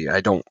study.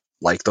 I don't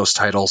like those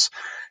titles.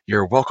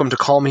 You're welcome to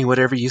call me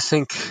whatever you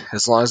think,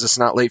 as long as it's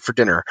not late for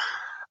dinner.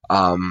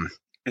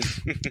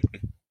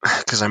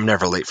 Because I'm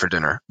never late for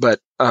dinner. But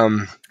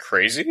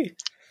Crazy?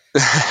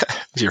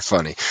 you're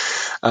funny.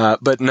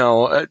 But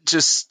no,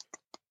 just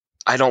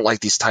I don't like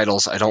these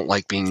titles. I don't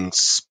like being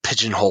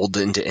pigeonholed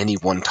into any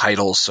one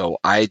title, so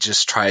I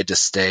just tried to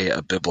stay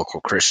a biblical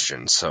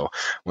Christian. So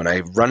when I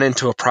run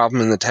into a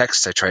problem in the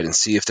text, I try to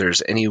see if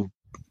there's any,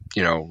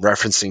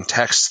 referencing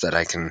text that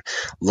I can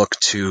look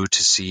to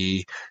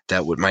see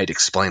that might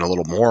explain a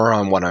little more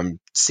on what I'm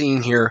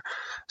seeing here.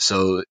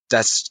 So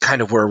that's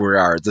kind of where we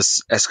are.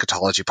 This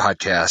eschatology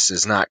podcast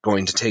is not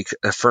going to take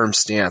a firm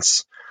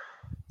stance,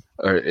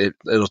 or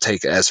it'll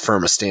take as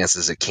firm a stance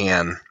as it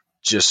can,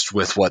 just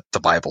with what the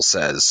Bible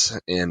says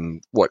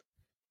and what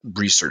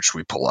research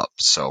we pull up.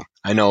 So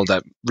I know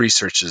that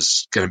research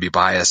is going to be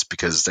biased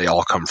because they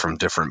all come from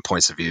different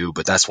points of view,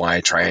 but that's why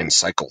I try and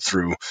cycle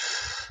through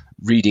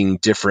reading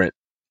different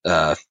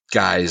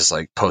guys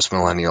like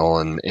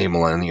postmillennial and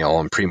amillennial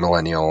and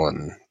premillennial,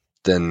 and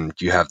then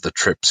you have the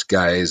trips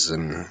guys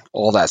and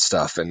all that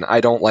stuff. And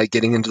I don't like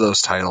getting into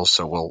those titles,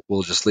 so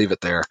we'll just leave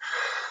it there.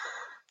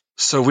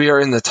 So we are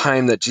in the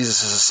time that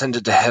Jesus has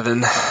ascended to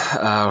heaven.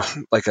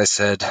 Like I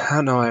said,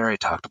 oh no, I already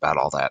talked about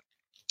all that.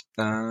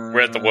 We're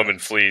at the woman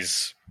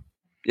flees.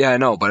 Yeah, I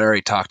know, but I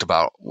already talked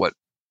about what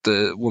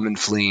the woman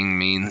fleeing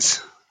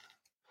means.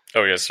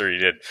 Oh, yes, sir, you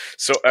did.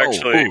 So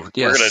actually, we're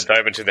going to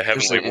dive into the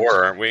heavenly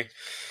war, aren't we?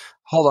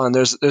 Hold on,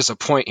 there's a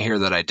point here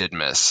that I did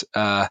miss.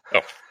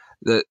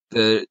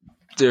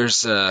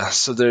 There's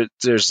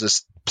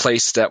this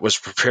place that was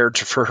prepared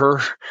for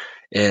her,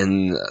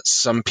 and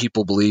some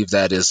people believe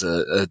that is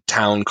a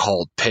town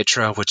called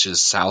Petra, which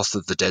is south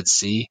of the Dead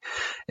Sea.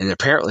 And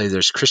apparently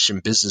there's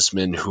Christian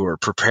businessmen who are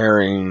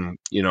preparing,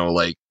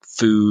 like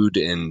food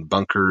and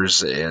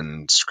bunkers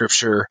and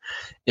scripture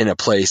in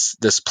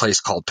this place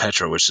called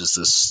Petra, which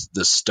is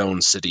this stone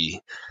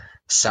city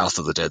south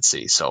of the Dead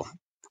Sea. So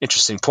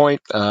interesting point.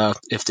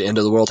 If the end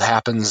of the world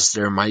happens,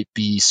 there might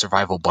be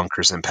survival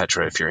bunkers in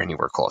Petra if you're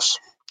anywhere close,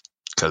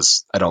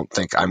 because I don't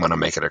think I'm going to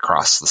make it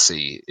across the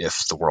sea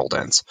if the world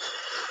ends.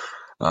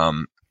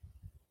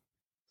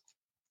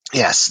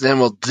 Yes, then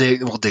we'll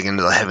dig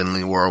into the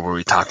heavenly war, where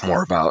we talk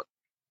more about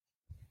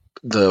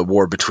the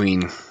war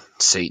between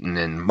Satan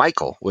and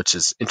Michael, which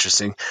is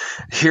interesting.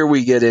 Here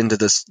we get into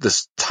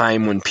this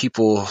time when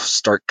people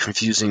start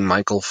confusing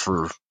Michael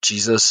for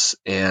Jesus,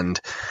 and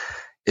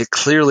it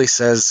clearly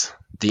says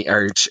the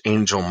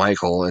archangel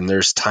Michael, and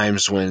there's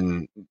times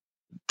when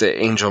the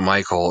angel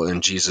Michael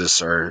and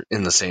Jesus are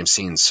in the same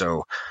scene.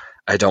 So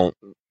I don't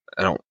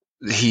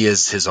he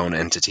is his own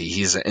entity.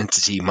 He's an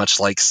entity much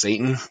like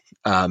Satan.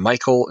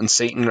 Michael and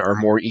Satan are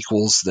more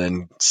equals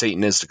than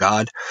Satan is to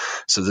God.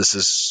 So this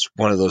is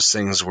one of those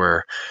things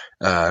where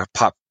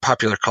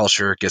popular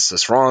culture gets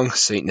this wrong.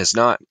 Satan is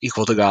not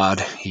equal to God.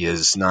 He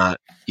is not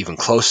even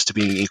close to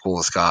being equal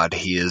with God.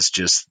 He is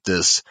just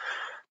this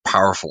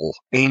powerful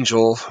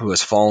angel who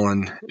has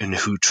fallen and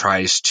who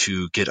tries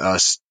to get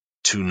us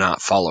to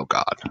not follow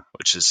God,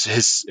 which is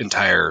his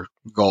entire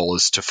goal,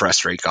 is to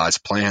frustrate God's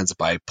plans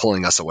by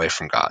pulling us away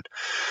from God,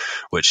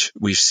 which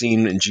we've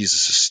seen in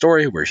Jesus'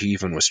 story, where he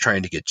even was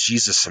trying to get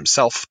Jesus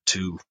himself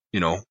to,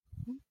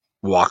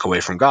 walk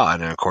away from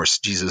God. And of course,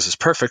 Jesus is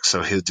perfect,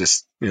 so he'll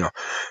just,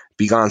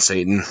 be gone,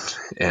 Satan,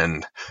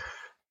 and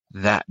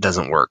that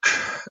doesn't work.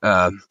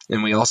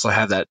 And we also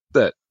have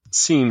that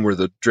scene where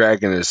the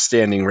dragon is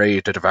standing ready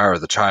to devour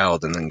the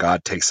child, and then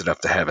God takes it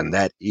up to heaven.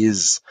 That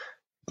is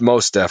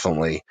most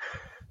definitely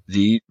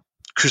the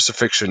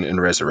crucifixion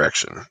and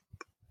resurrection.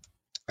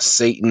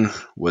 Satan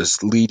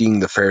was leading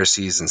the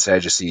Pharisees and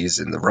Sadducees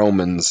and the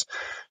Romans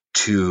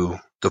to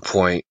the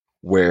point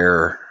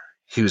where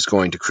he was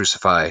going to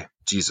crucify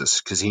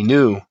Jesus, because he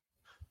knew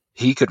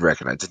he could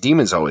recognize, the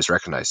demons always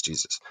recognized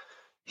Jesus.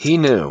 He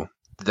knew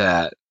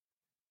that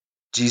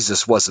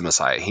Jesus was the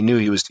Messiah. He knew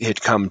he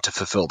had come to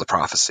fulfill the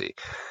prophecy.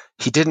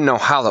 He didn't know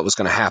how that was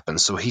going to happen,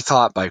 so he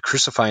thought by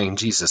crucifying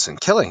Jesus and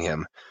killing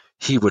him,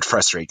 he would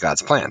frustrate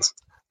God's plans.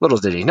 Little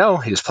did he know,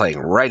 he was playing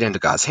right into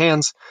God's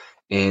hands,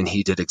 and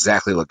he did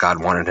exactly what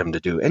God wanted him to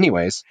do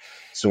anyways.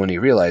 So when he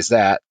realized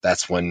that,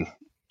 that's when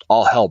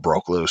all hell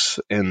broke loose,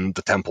 and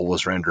the temple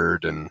was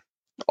rendered, and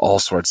all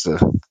sorts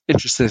of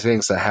interesting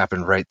things that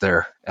happened right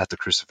there at the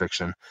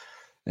crucifixion.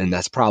 And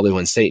that's probably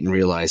when Satan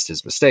realized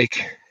his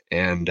mistake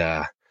and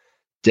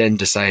then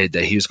decided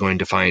that he was going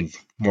to find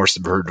more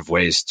subversive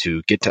ways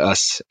to get to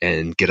us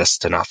and get us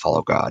to not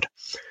follow God.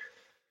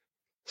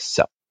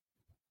 So,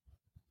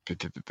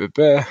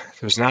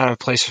 there's not a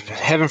place of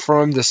heaven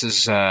for him. This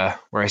is where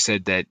I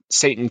said that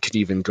Satan could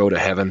even go to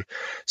heaven.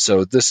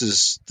 So this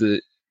is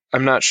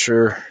I'm not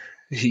sure.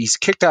 He's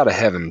kicked out of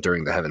heaven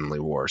during the Heavenly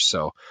War.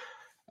 So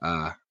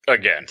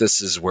again,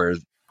 this is where,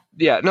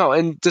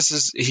 and this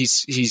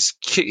is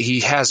he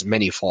has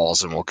many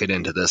falls, and we'll get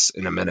into this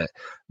in a minute.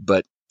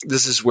 But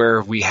this is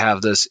where we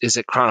have this: is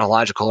it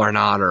chronological or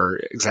not,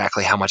 or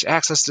exactly how much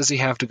access does he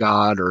have to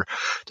God, or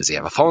does he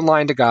have a phone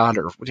line to God,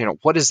 or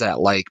what is that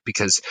like?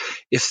 Because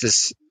if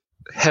this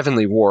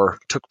Heavenly War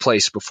took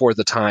place before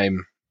the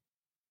time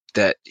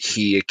that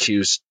he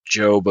accused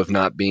Job of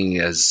not being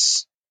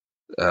as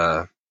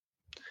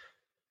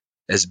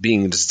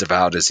being as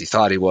devout as he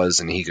thought he was,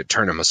 and he could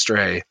turn him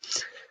astray,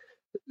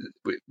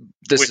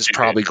 this is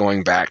probably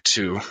going back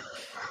to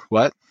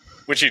what?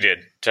 Which he did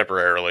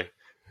temporarily.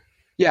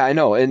 Yeah, I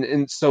know.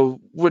 And so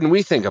when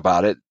we think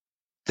about it,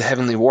 the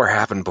Heavenly War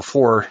happened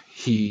before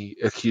he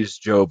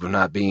accused Job of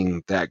not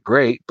being that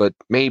great, but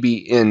maybe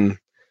in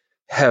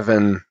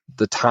heaven,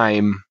 the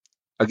time,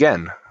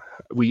 again,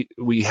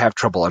 we have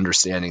trouble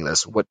understanding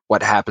this.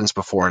 What happens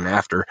before and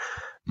after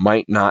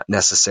might not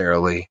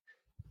necessarily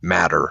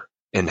matter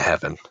in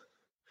heaven.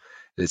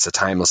 It's a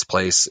timeless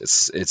place.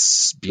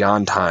 It's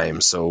beyond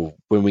time. So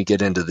when we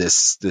get into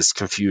this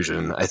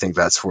confusion, I think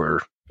that's where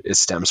it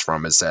stems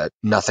from, is that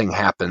nothing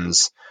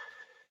happens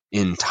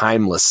in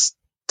timeless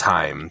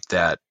time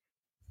that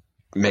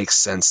makes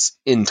sense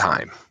in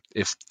time,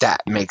 if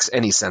that makes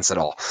any sense at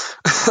all.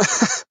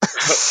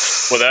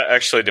 Well, that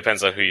actually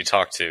depends on who you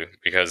talk to,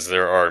 because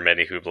there are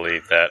many who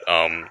believe that,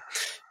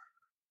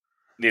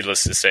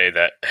 needless to say,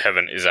 that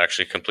heaven is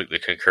actually completely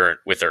concurrent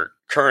with our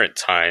current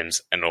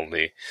times and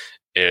only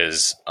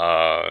is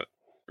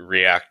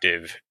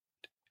reactive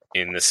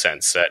in the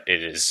sense that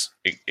it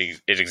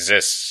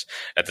exists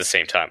at the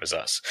same time as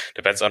us.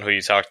 Depends on who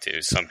you talk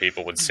to. Some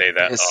people would say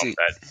that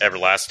that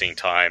everlasting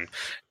time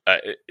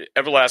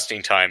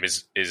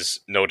is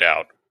no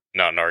doubt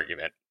not an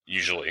argument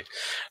usually,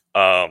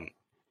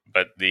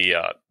 but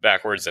the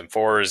backwards and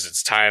forwards,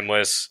 it's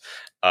timeless.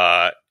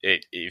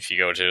 If you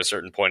go to a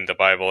certain point in the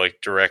Bible,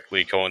 it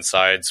directly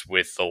coincides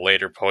with the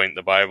later point in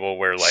the Bible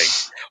where,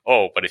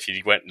 but if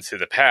you went into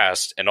the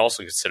past and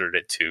also considered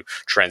it to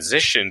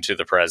transition to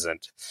the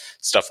present,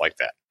 stuff like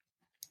that.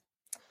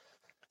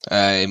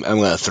 I'm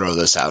going to throw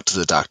this out to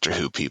the Doctor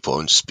Who people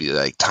and just be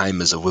like,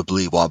 time is a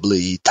wibbly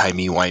wobbly,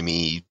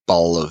 timey-wimey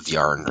ball of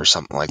yarn or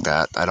something like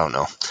that. I don't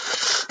know.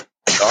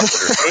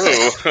 Doctor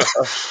Who?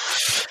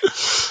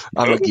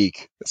 I'm a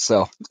geek.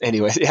 So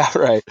anyway, yeah,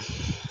 right.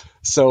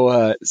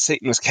 So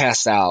Satan was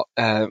cast out.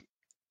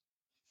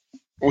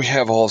 We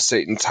have all of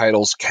Satan's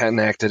titles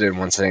connected in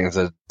one saying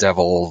the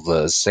devil,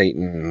 the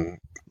Satan,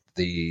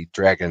 the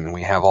dragon.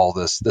 We have all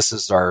this. This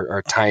is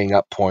our tying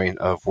up point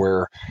of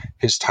where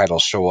his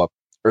titles show up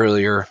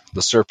earlier.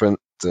 The serpent,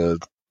 the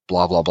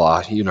blah, blah,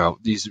 blah.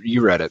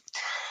 You read it.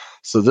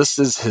 So this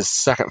is his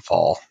second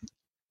fall.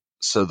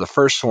 So the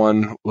first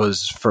one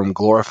was from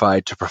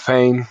glorified to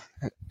profane,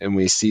 and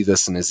we see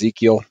this in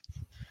Ezekiel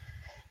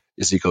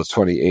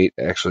 28,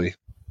 actually.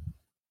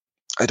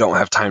 I don't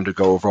have time to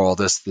go over all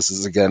this. This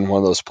is, again, one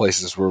of those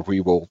places where we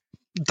will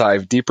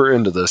dive deeper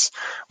into this.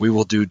 We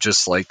will do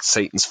just like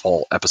Satan's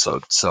Fall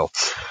episode. So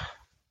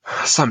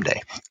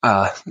someday.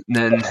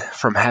 Then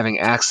from having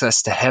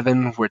access to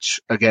heaven, which,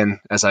 again,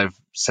 as I've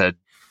said,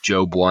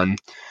 Job 1,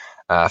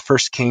 1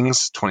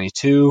 Kings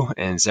 22,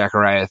 and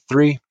Zechariah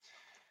 3.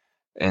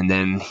 And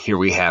then here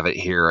we have it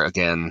here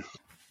again,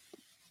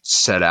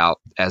 set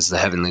out as the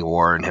Heavenly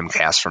War and him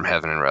cast from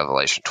heaven in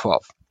Revelation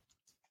 12.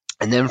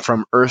 And then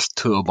from earth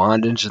to a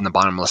bondage in the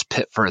bottomless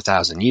pit for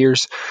 1,000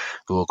 years.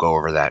 We'll go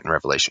over that in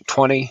Revelation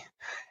 20.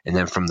 And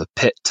then from the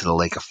pit to the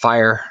lake of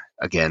fire.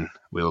 Again,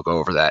 we will go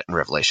over that in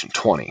Revelation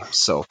 20.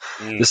 So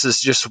this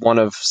is just one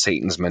of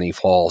Satan's many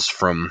falls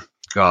from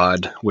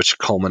God, which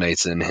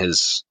culminates in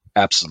his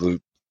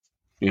absolute,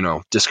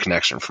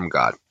 disconnection from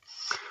God.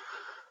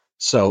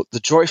 So the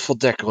joyful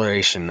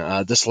declaration,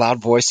 this loud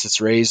voice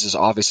that's raised is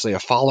obviously a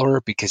follower,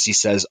 because he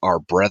says our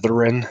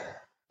brethren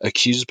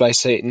accused by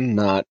Satan,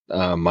 not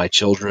my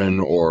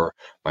children or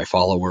my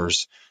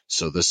followers.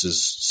 So this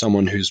is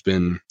someone who's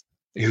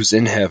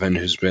in heaven,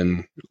 who's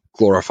been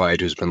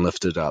glorified, who's been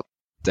lifted up,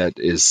 that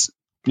is,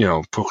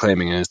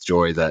 proclaiming in his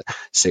joy that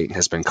Satan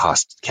has been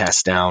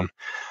cast down,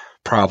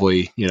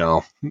 probably,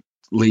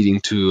 leading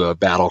to a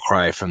battle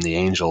cry from the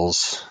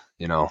angels.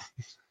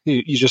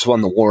 You just won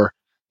the war.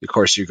 Of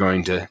course, you're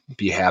going to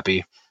be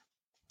happy.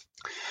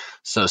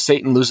 So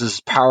Satan loses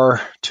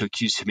power to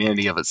accuse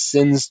humanity of its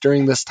sins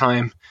during this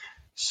time.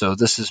 So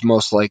this is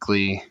most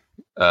likely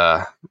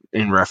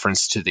in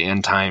reference to the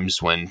end times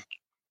when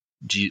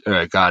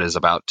God is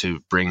about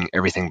to bring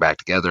everything back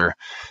together.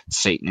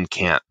 Satan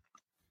can't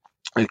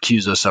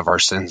accuse us of our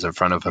sins in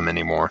front of him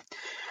anymore.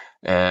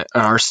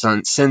 Our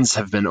sins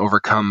have been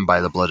overcome by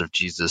the blood of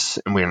Jesus,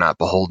 and we are not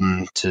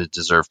beholden to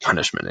deserve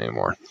punishment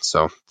anymore.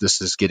 So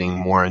this is getting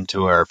more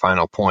into our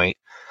final point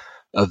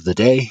of the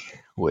day,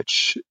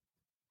 which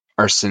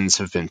our sins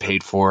have been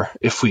paid for,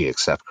 if we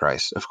accept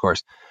Christ, of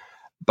course,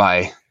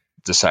 by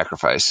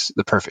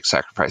the perfect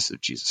sacrifice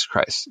of Jesus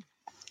Christ.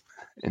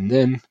 And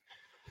then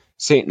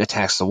Satan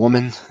attacks the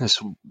woman. This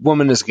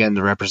woman is again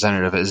the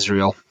representative of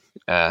Israel,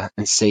 and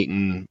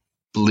Satan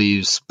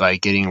believes by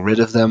getting rid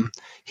of them,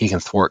 he can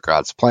thwart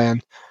God's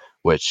plan,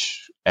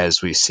 which,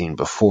 as we've seen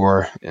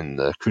before in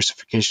the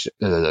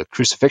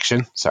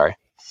crucifixion,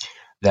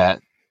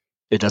 that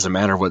it doesn't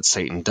matter what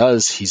Satan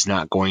does, he's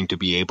not going to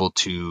be able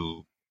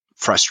to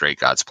frustrate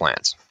God's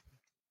plans.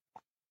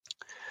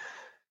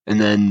 And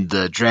then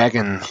the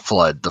dragon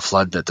flood, the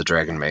flood that the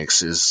dragon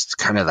makes, is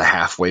kind of the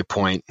halfway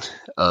point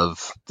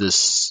of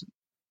this.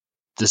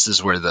 This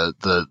is where the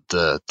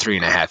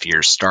 3.5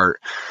 years start.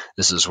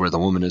 This is where the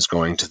woman is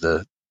going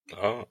to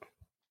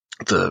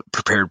the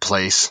prepared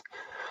place.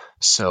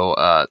 So,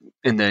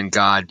 and then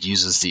God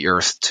uses the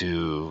earth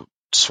to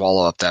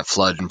swallow up that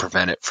flood and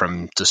prevent it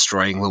from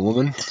destroying the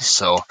woman.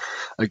 So,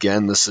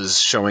 again, this is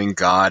showing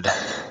God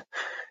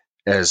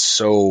as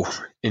so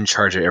in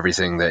charge of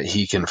everything that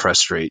he can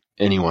frustrate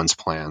anyone's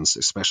plans,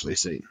 especially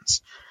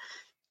Satan's.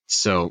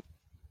 So,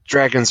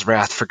 dragon's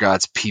wrath for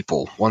God's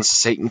people. Once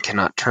Satan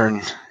cannot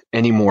turn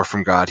any more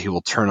from God, he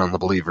will turn on the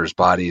believers'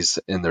 bodies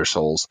and their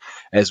souls.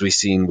 As we've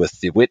seen with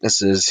the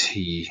witnesses,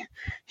 he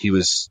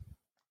was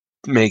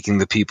making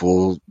the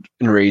people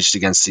enraged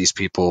against these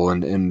people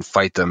and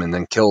fight them and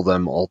then kill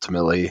them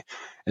ultimately.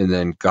 And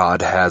then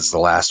God has the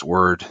last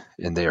word,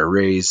 and they are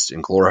raised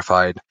and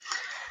glorified.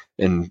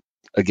 And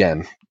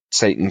again,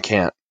 Satan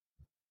can't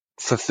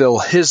fulfill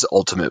his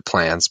ultimate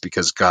plans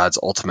because God's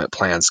ultimate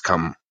plans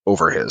come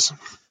over his.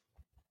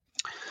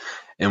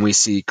 And we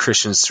see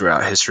Christians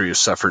throughout history who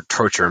suffered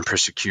torture and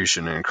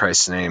persecution in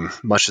Christ's name,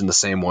 much in the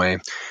same way,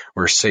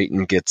 where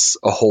Satan gets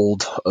a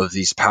hold of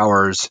these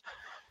powers,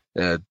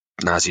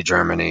 Nazi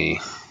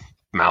Germany,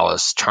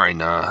 Maoist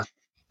China,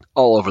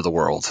 all over the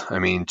world. I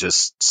mean,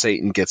 just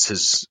Satan gets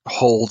his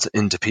hold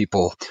into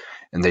people,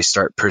 and they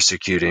start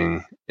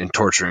persecuting and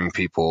torturing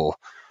people,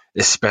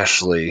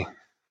 especially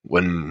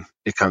when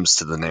it comes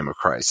to the name of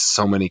Christ.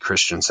 So many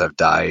Christians have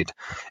died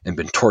and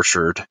been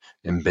tortured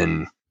and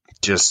been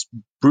just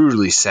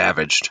brutally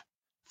savaged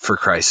for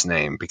Christ's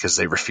name because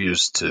they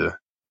refuse to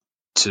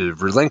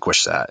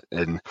relinquish that.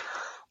 And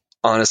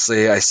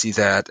honestly, I see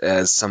that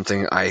as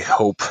something I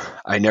hope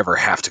I never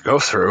have to go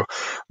through.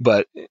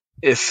 But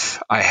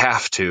if I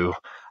have to,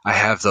 I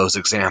have those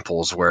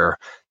examples where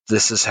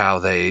this is how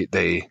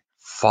they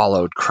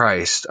followed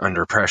Christ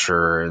under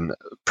pressure and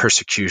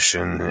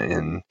persecution,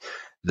 and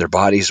their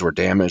bodies were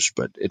damaged,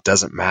 but it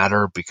doesn't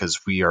matter because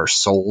we are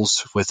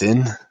souls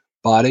within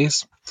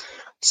bodies.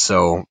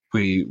 So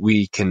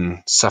we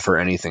can suffer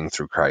anything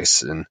through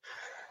Christ. And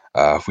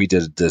we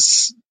did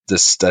this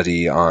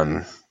study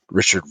on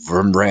Richard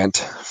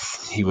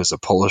Wurmbrand. He was a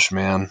Polish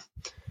man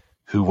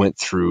who went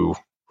through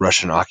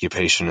Russian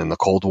occupation in the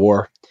Cold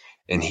War,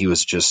 and he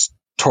was just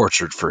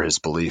tortured for his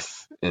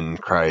belief in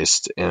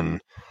Christ.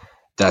 And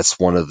that's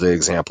one of the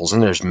examples.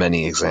 And there's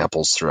many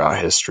examples throughout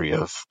history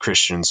of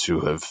Christians who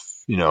have,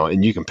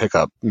 and you can pick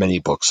up many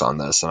books on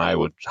this, and I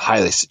would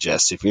highly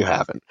suggest, if you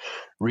haven't,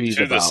 read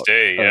to about this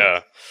day.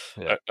 Yeah.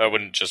 I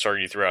wouldn't just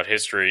argue throughout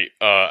history.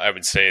 I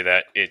would say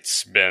that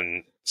it's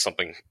been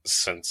something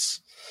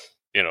since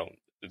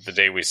the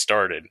day we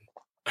started.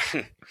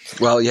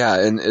 Well, yeah,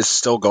 and it's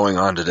still going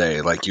on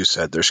today. Like you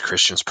said, there's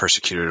Christians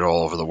persecuted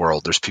all over the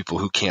world. There's people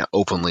who can't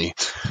openly,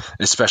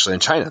 especially in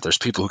China, there's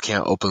people who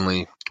can't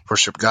openly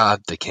worship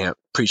God. They can't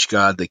preach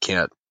God. They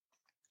can't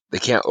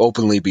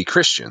openly be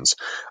Christians.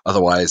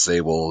 Otherwise,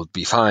 they will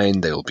be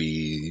fined. They will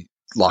be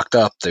locked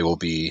up. They will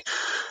be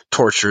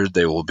tortured.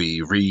 They will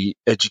be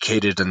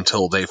re-educated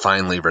until they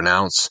finally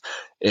renounce.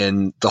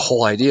 And the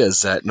whole idea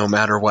is that no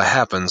matter what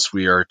happens,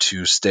 we are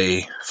to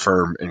stay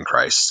firm in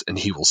Christ, and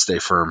he will stay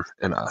firm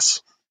in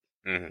us.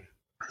 Mm-hmm.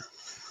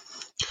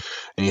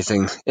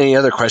 Any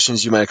other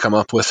questions you might come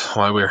up with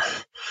while we're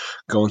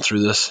going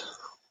through this?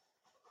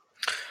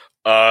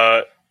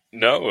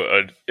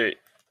 No.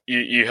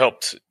 You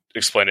helped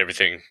explain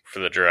everything for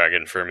the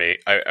dragon for me.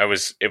 I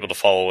was able to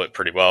follow it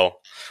pretty well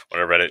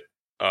when I read it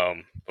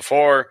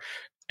before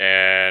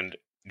and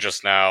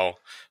just now,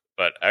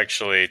 but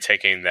actually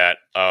taking that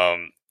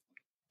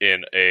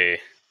in a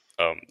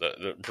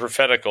the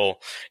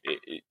prophetical,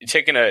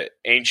 taking an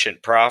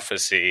ancient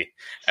prophecy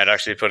and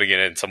actually putting it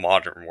into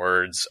modern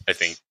words, I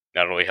think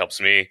not only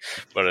helps me,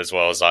 but as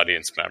well as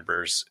audience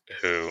members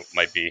who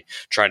might be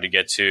trying to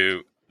get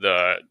to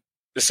the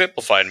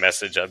simplified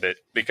message of it,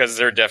 because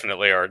there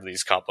definitely are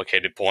these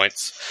complicated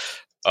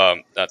points.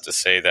 Not to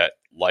say that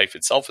life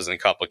itself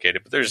isn't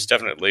complicated, but there's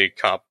definitely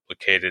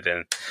complicated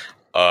and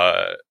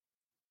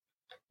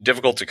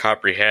difficult to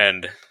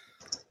comprehend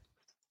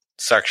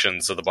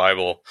sections of the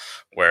Bible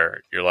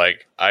where you're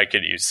like, I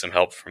could use some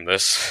help from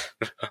this.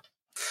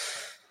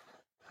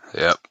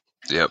 Yep.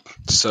 Yep.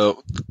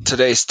 So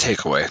today's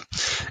takeaway.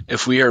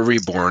 If we are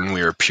reborn,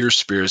 we are pure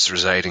spirits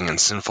residing in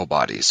sinful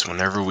bodies.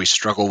 Whenever we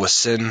struggle with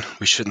sin,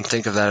 we shouldn't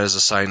think of that as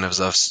a sign of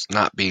us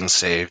not being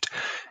saved.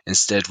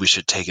 Instead, we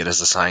should take it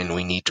as a sign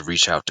we need to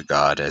reach out to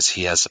God, as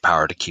He has the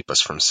power to keep us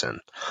from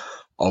sin.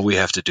 All we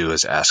have to do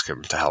is ask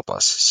Him to help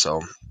us.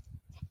 So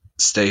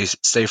stay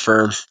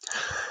firm.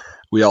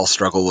 We all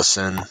struggle with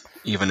sin.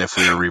 Even if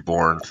we are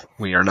reborn,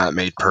 we are not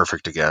made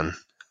perfect again.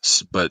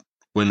 But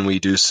when we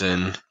do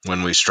sin,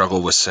 when we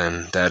struggle with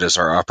sin, that is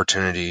our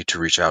opportunity to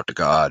reach out to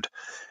God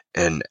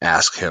and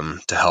ask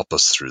Him to help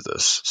us through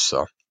this.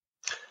 So,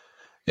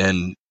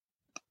 and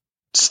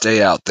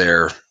stay out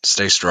there,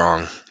 stay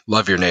strong,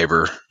 love your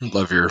neighbor,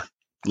 love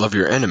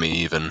your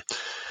enemy even,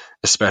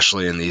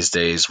 especially in these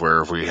days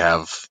where we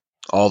have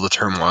all the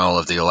turmoil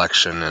of the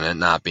election and it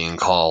not being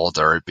called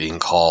or it being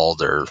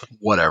called or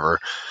whatever,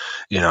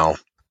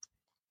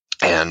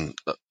 and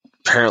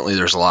apparently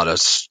there's a lot of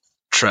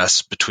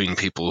stress between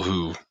people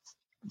who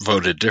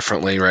voted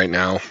differently right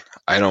now.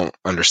 I don't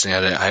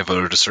understand it. I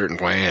voted a certain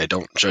way. I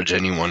don't judge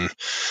anyone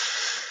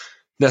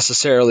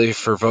necessarily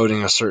for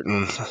voting a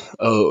certain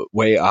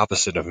way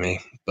opposite of me,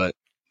 but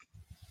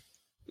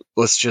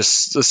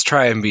let's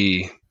try and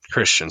be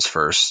Christians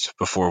first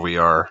before we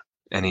are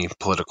any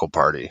political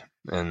party.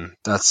 And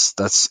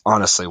that's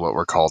honestly what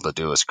we're called to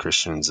do as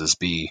Christians, is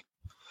be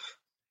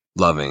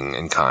loving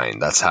and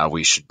kind. That's how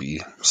we should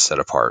be set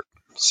apart.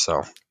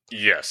 So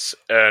yes,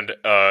 and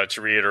to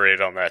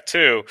reiterate on that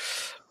too,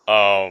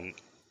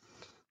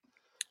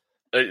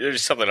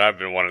 there's something I've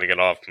been wanting to get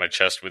off my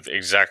chest with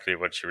exactly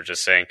what you were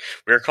just saying.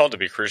 We are called to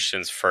be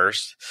Christians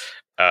first.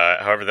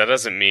 However, that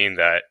doesn't mean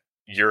that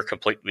you're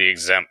completely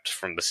exempt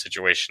from the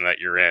situation that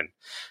you're in.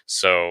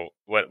 So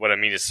what I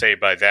mean to say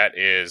by that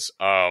is,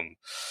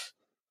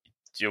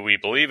 do we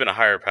believe in a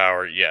higher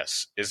power?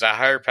 Yes. Is that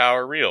higher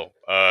power real?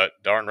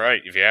 Darn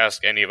right. If you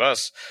ask any of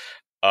us,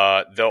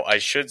 though I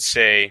should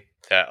say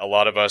that a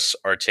lot of us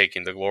are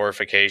taking the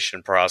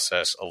glorification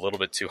process a little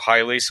bit too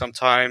highly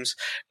sometimes,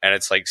 and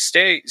it's like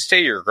stay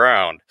your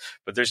ground.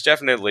 But there's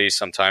definitely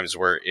sometimes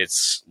where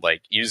it's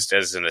like used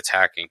as an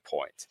attacking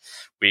point.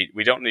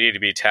 We don't need to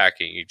be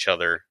attacking each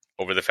other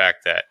over the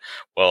fact that,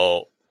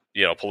 well,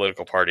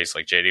 political parties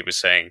like JD was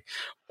saying,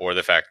 or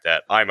the fact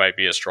that I might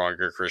be a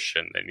stronger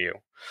Christian than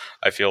you.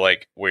 I feel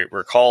like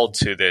we're called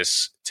to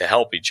this to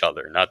help each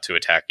other, not to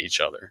attack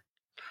each other.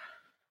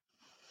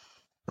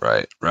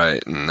 Right.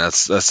 And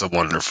that's a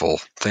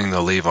wonderful thing to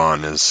leave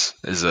on is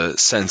a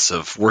sense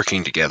of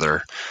working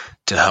together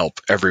to help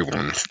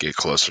everyone get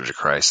closer to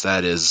Christ.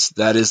 That is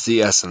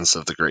the essence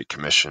of the Great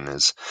Commission,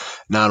 is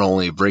not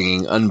only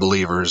bringing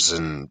unbelievers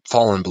and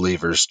fallen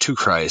believers to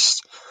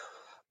Christ,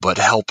 but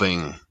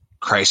helping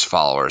Christ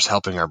followers,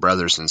 helping our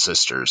brothers and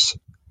sisters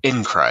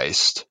in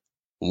Christ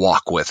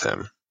walk with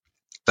Him.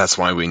 That's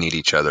why we need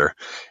each other.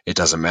 It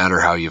doesn't matter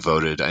how you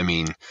voted. I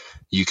mean,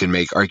 you can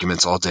make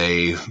arguments all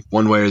day,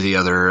 one way or the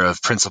other,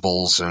 of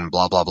principles and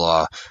blah, blah,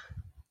 blah.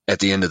 At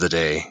the end of the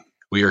day,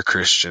 we are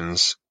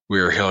Christians.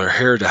 We are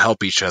here to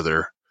help each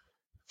other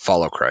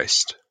follow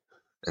Christ.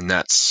 And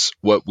that's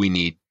what we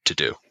need to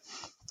do.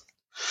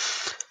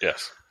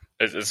 Yes.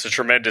 It's a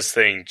tremendous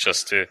thing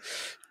just to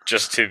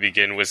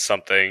begin with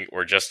something,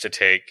 or just to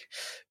take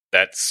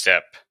that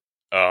step.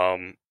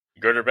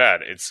 Good or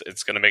bad,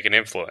 it's going to make an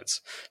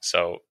influence.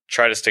 So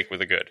try to stick with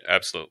the good.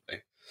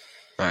 Absolutely.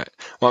 All right.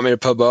 Want me to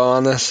put a bow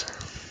on this?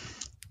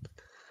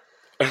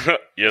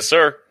 Yes,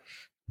 sir.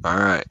 All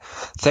right.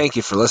 Thank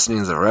you for listening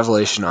to the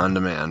Revelation On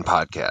Demand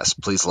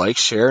podcast. Please like,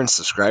 share, and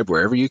subscribe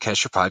wherever you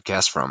catch your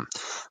podcast from.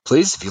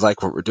 Please, if you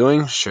like what we're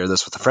doing, share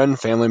this with a friend,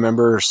 family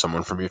member, or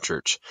someone from your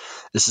church.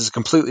 This is a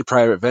completely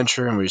private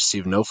venture, and we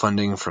receive no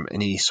funding from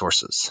any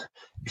sources.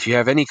 If you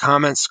have any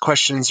comments,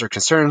 questions, or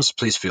concerns,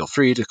 please feel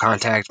free to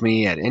contact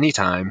me at any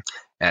time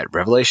at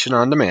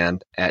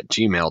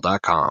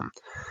revelationondemand@gmail.com.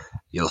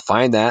 You'll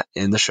find that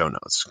in the show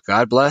notes.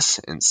 God bless,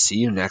 and see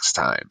you next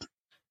time.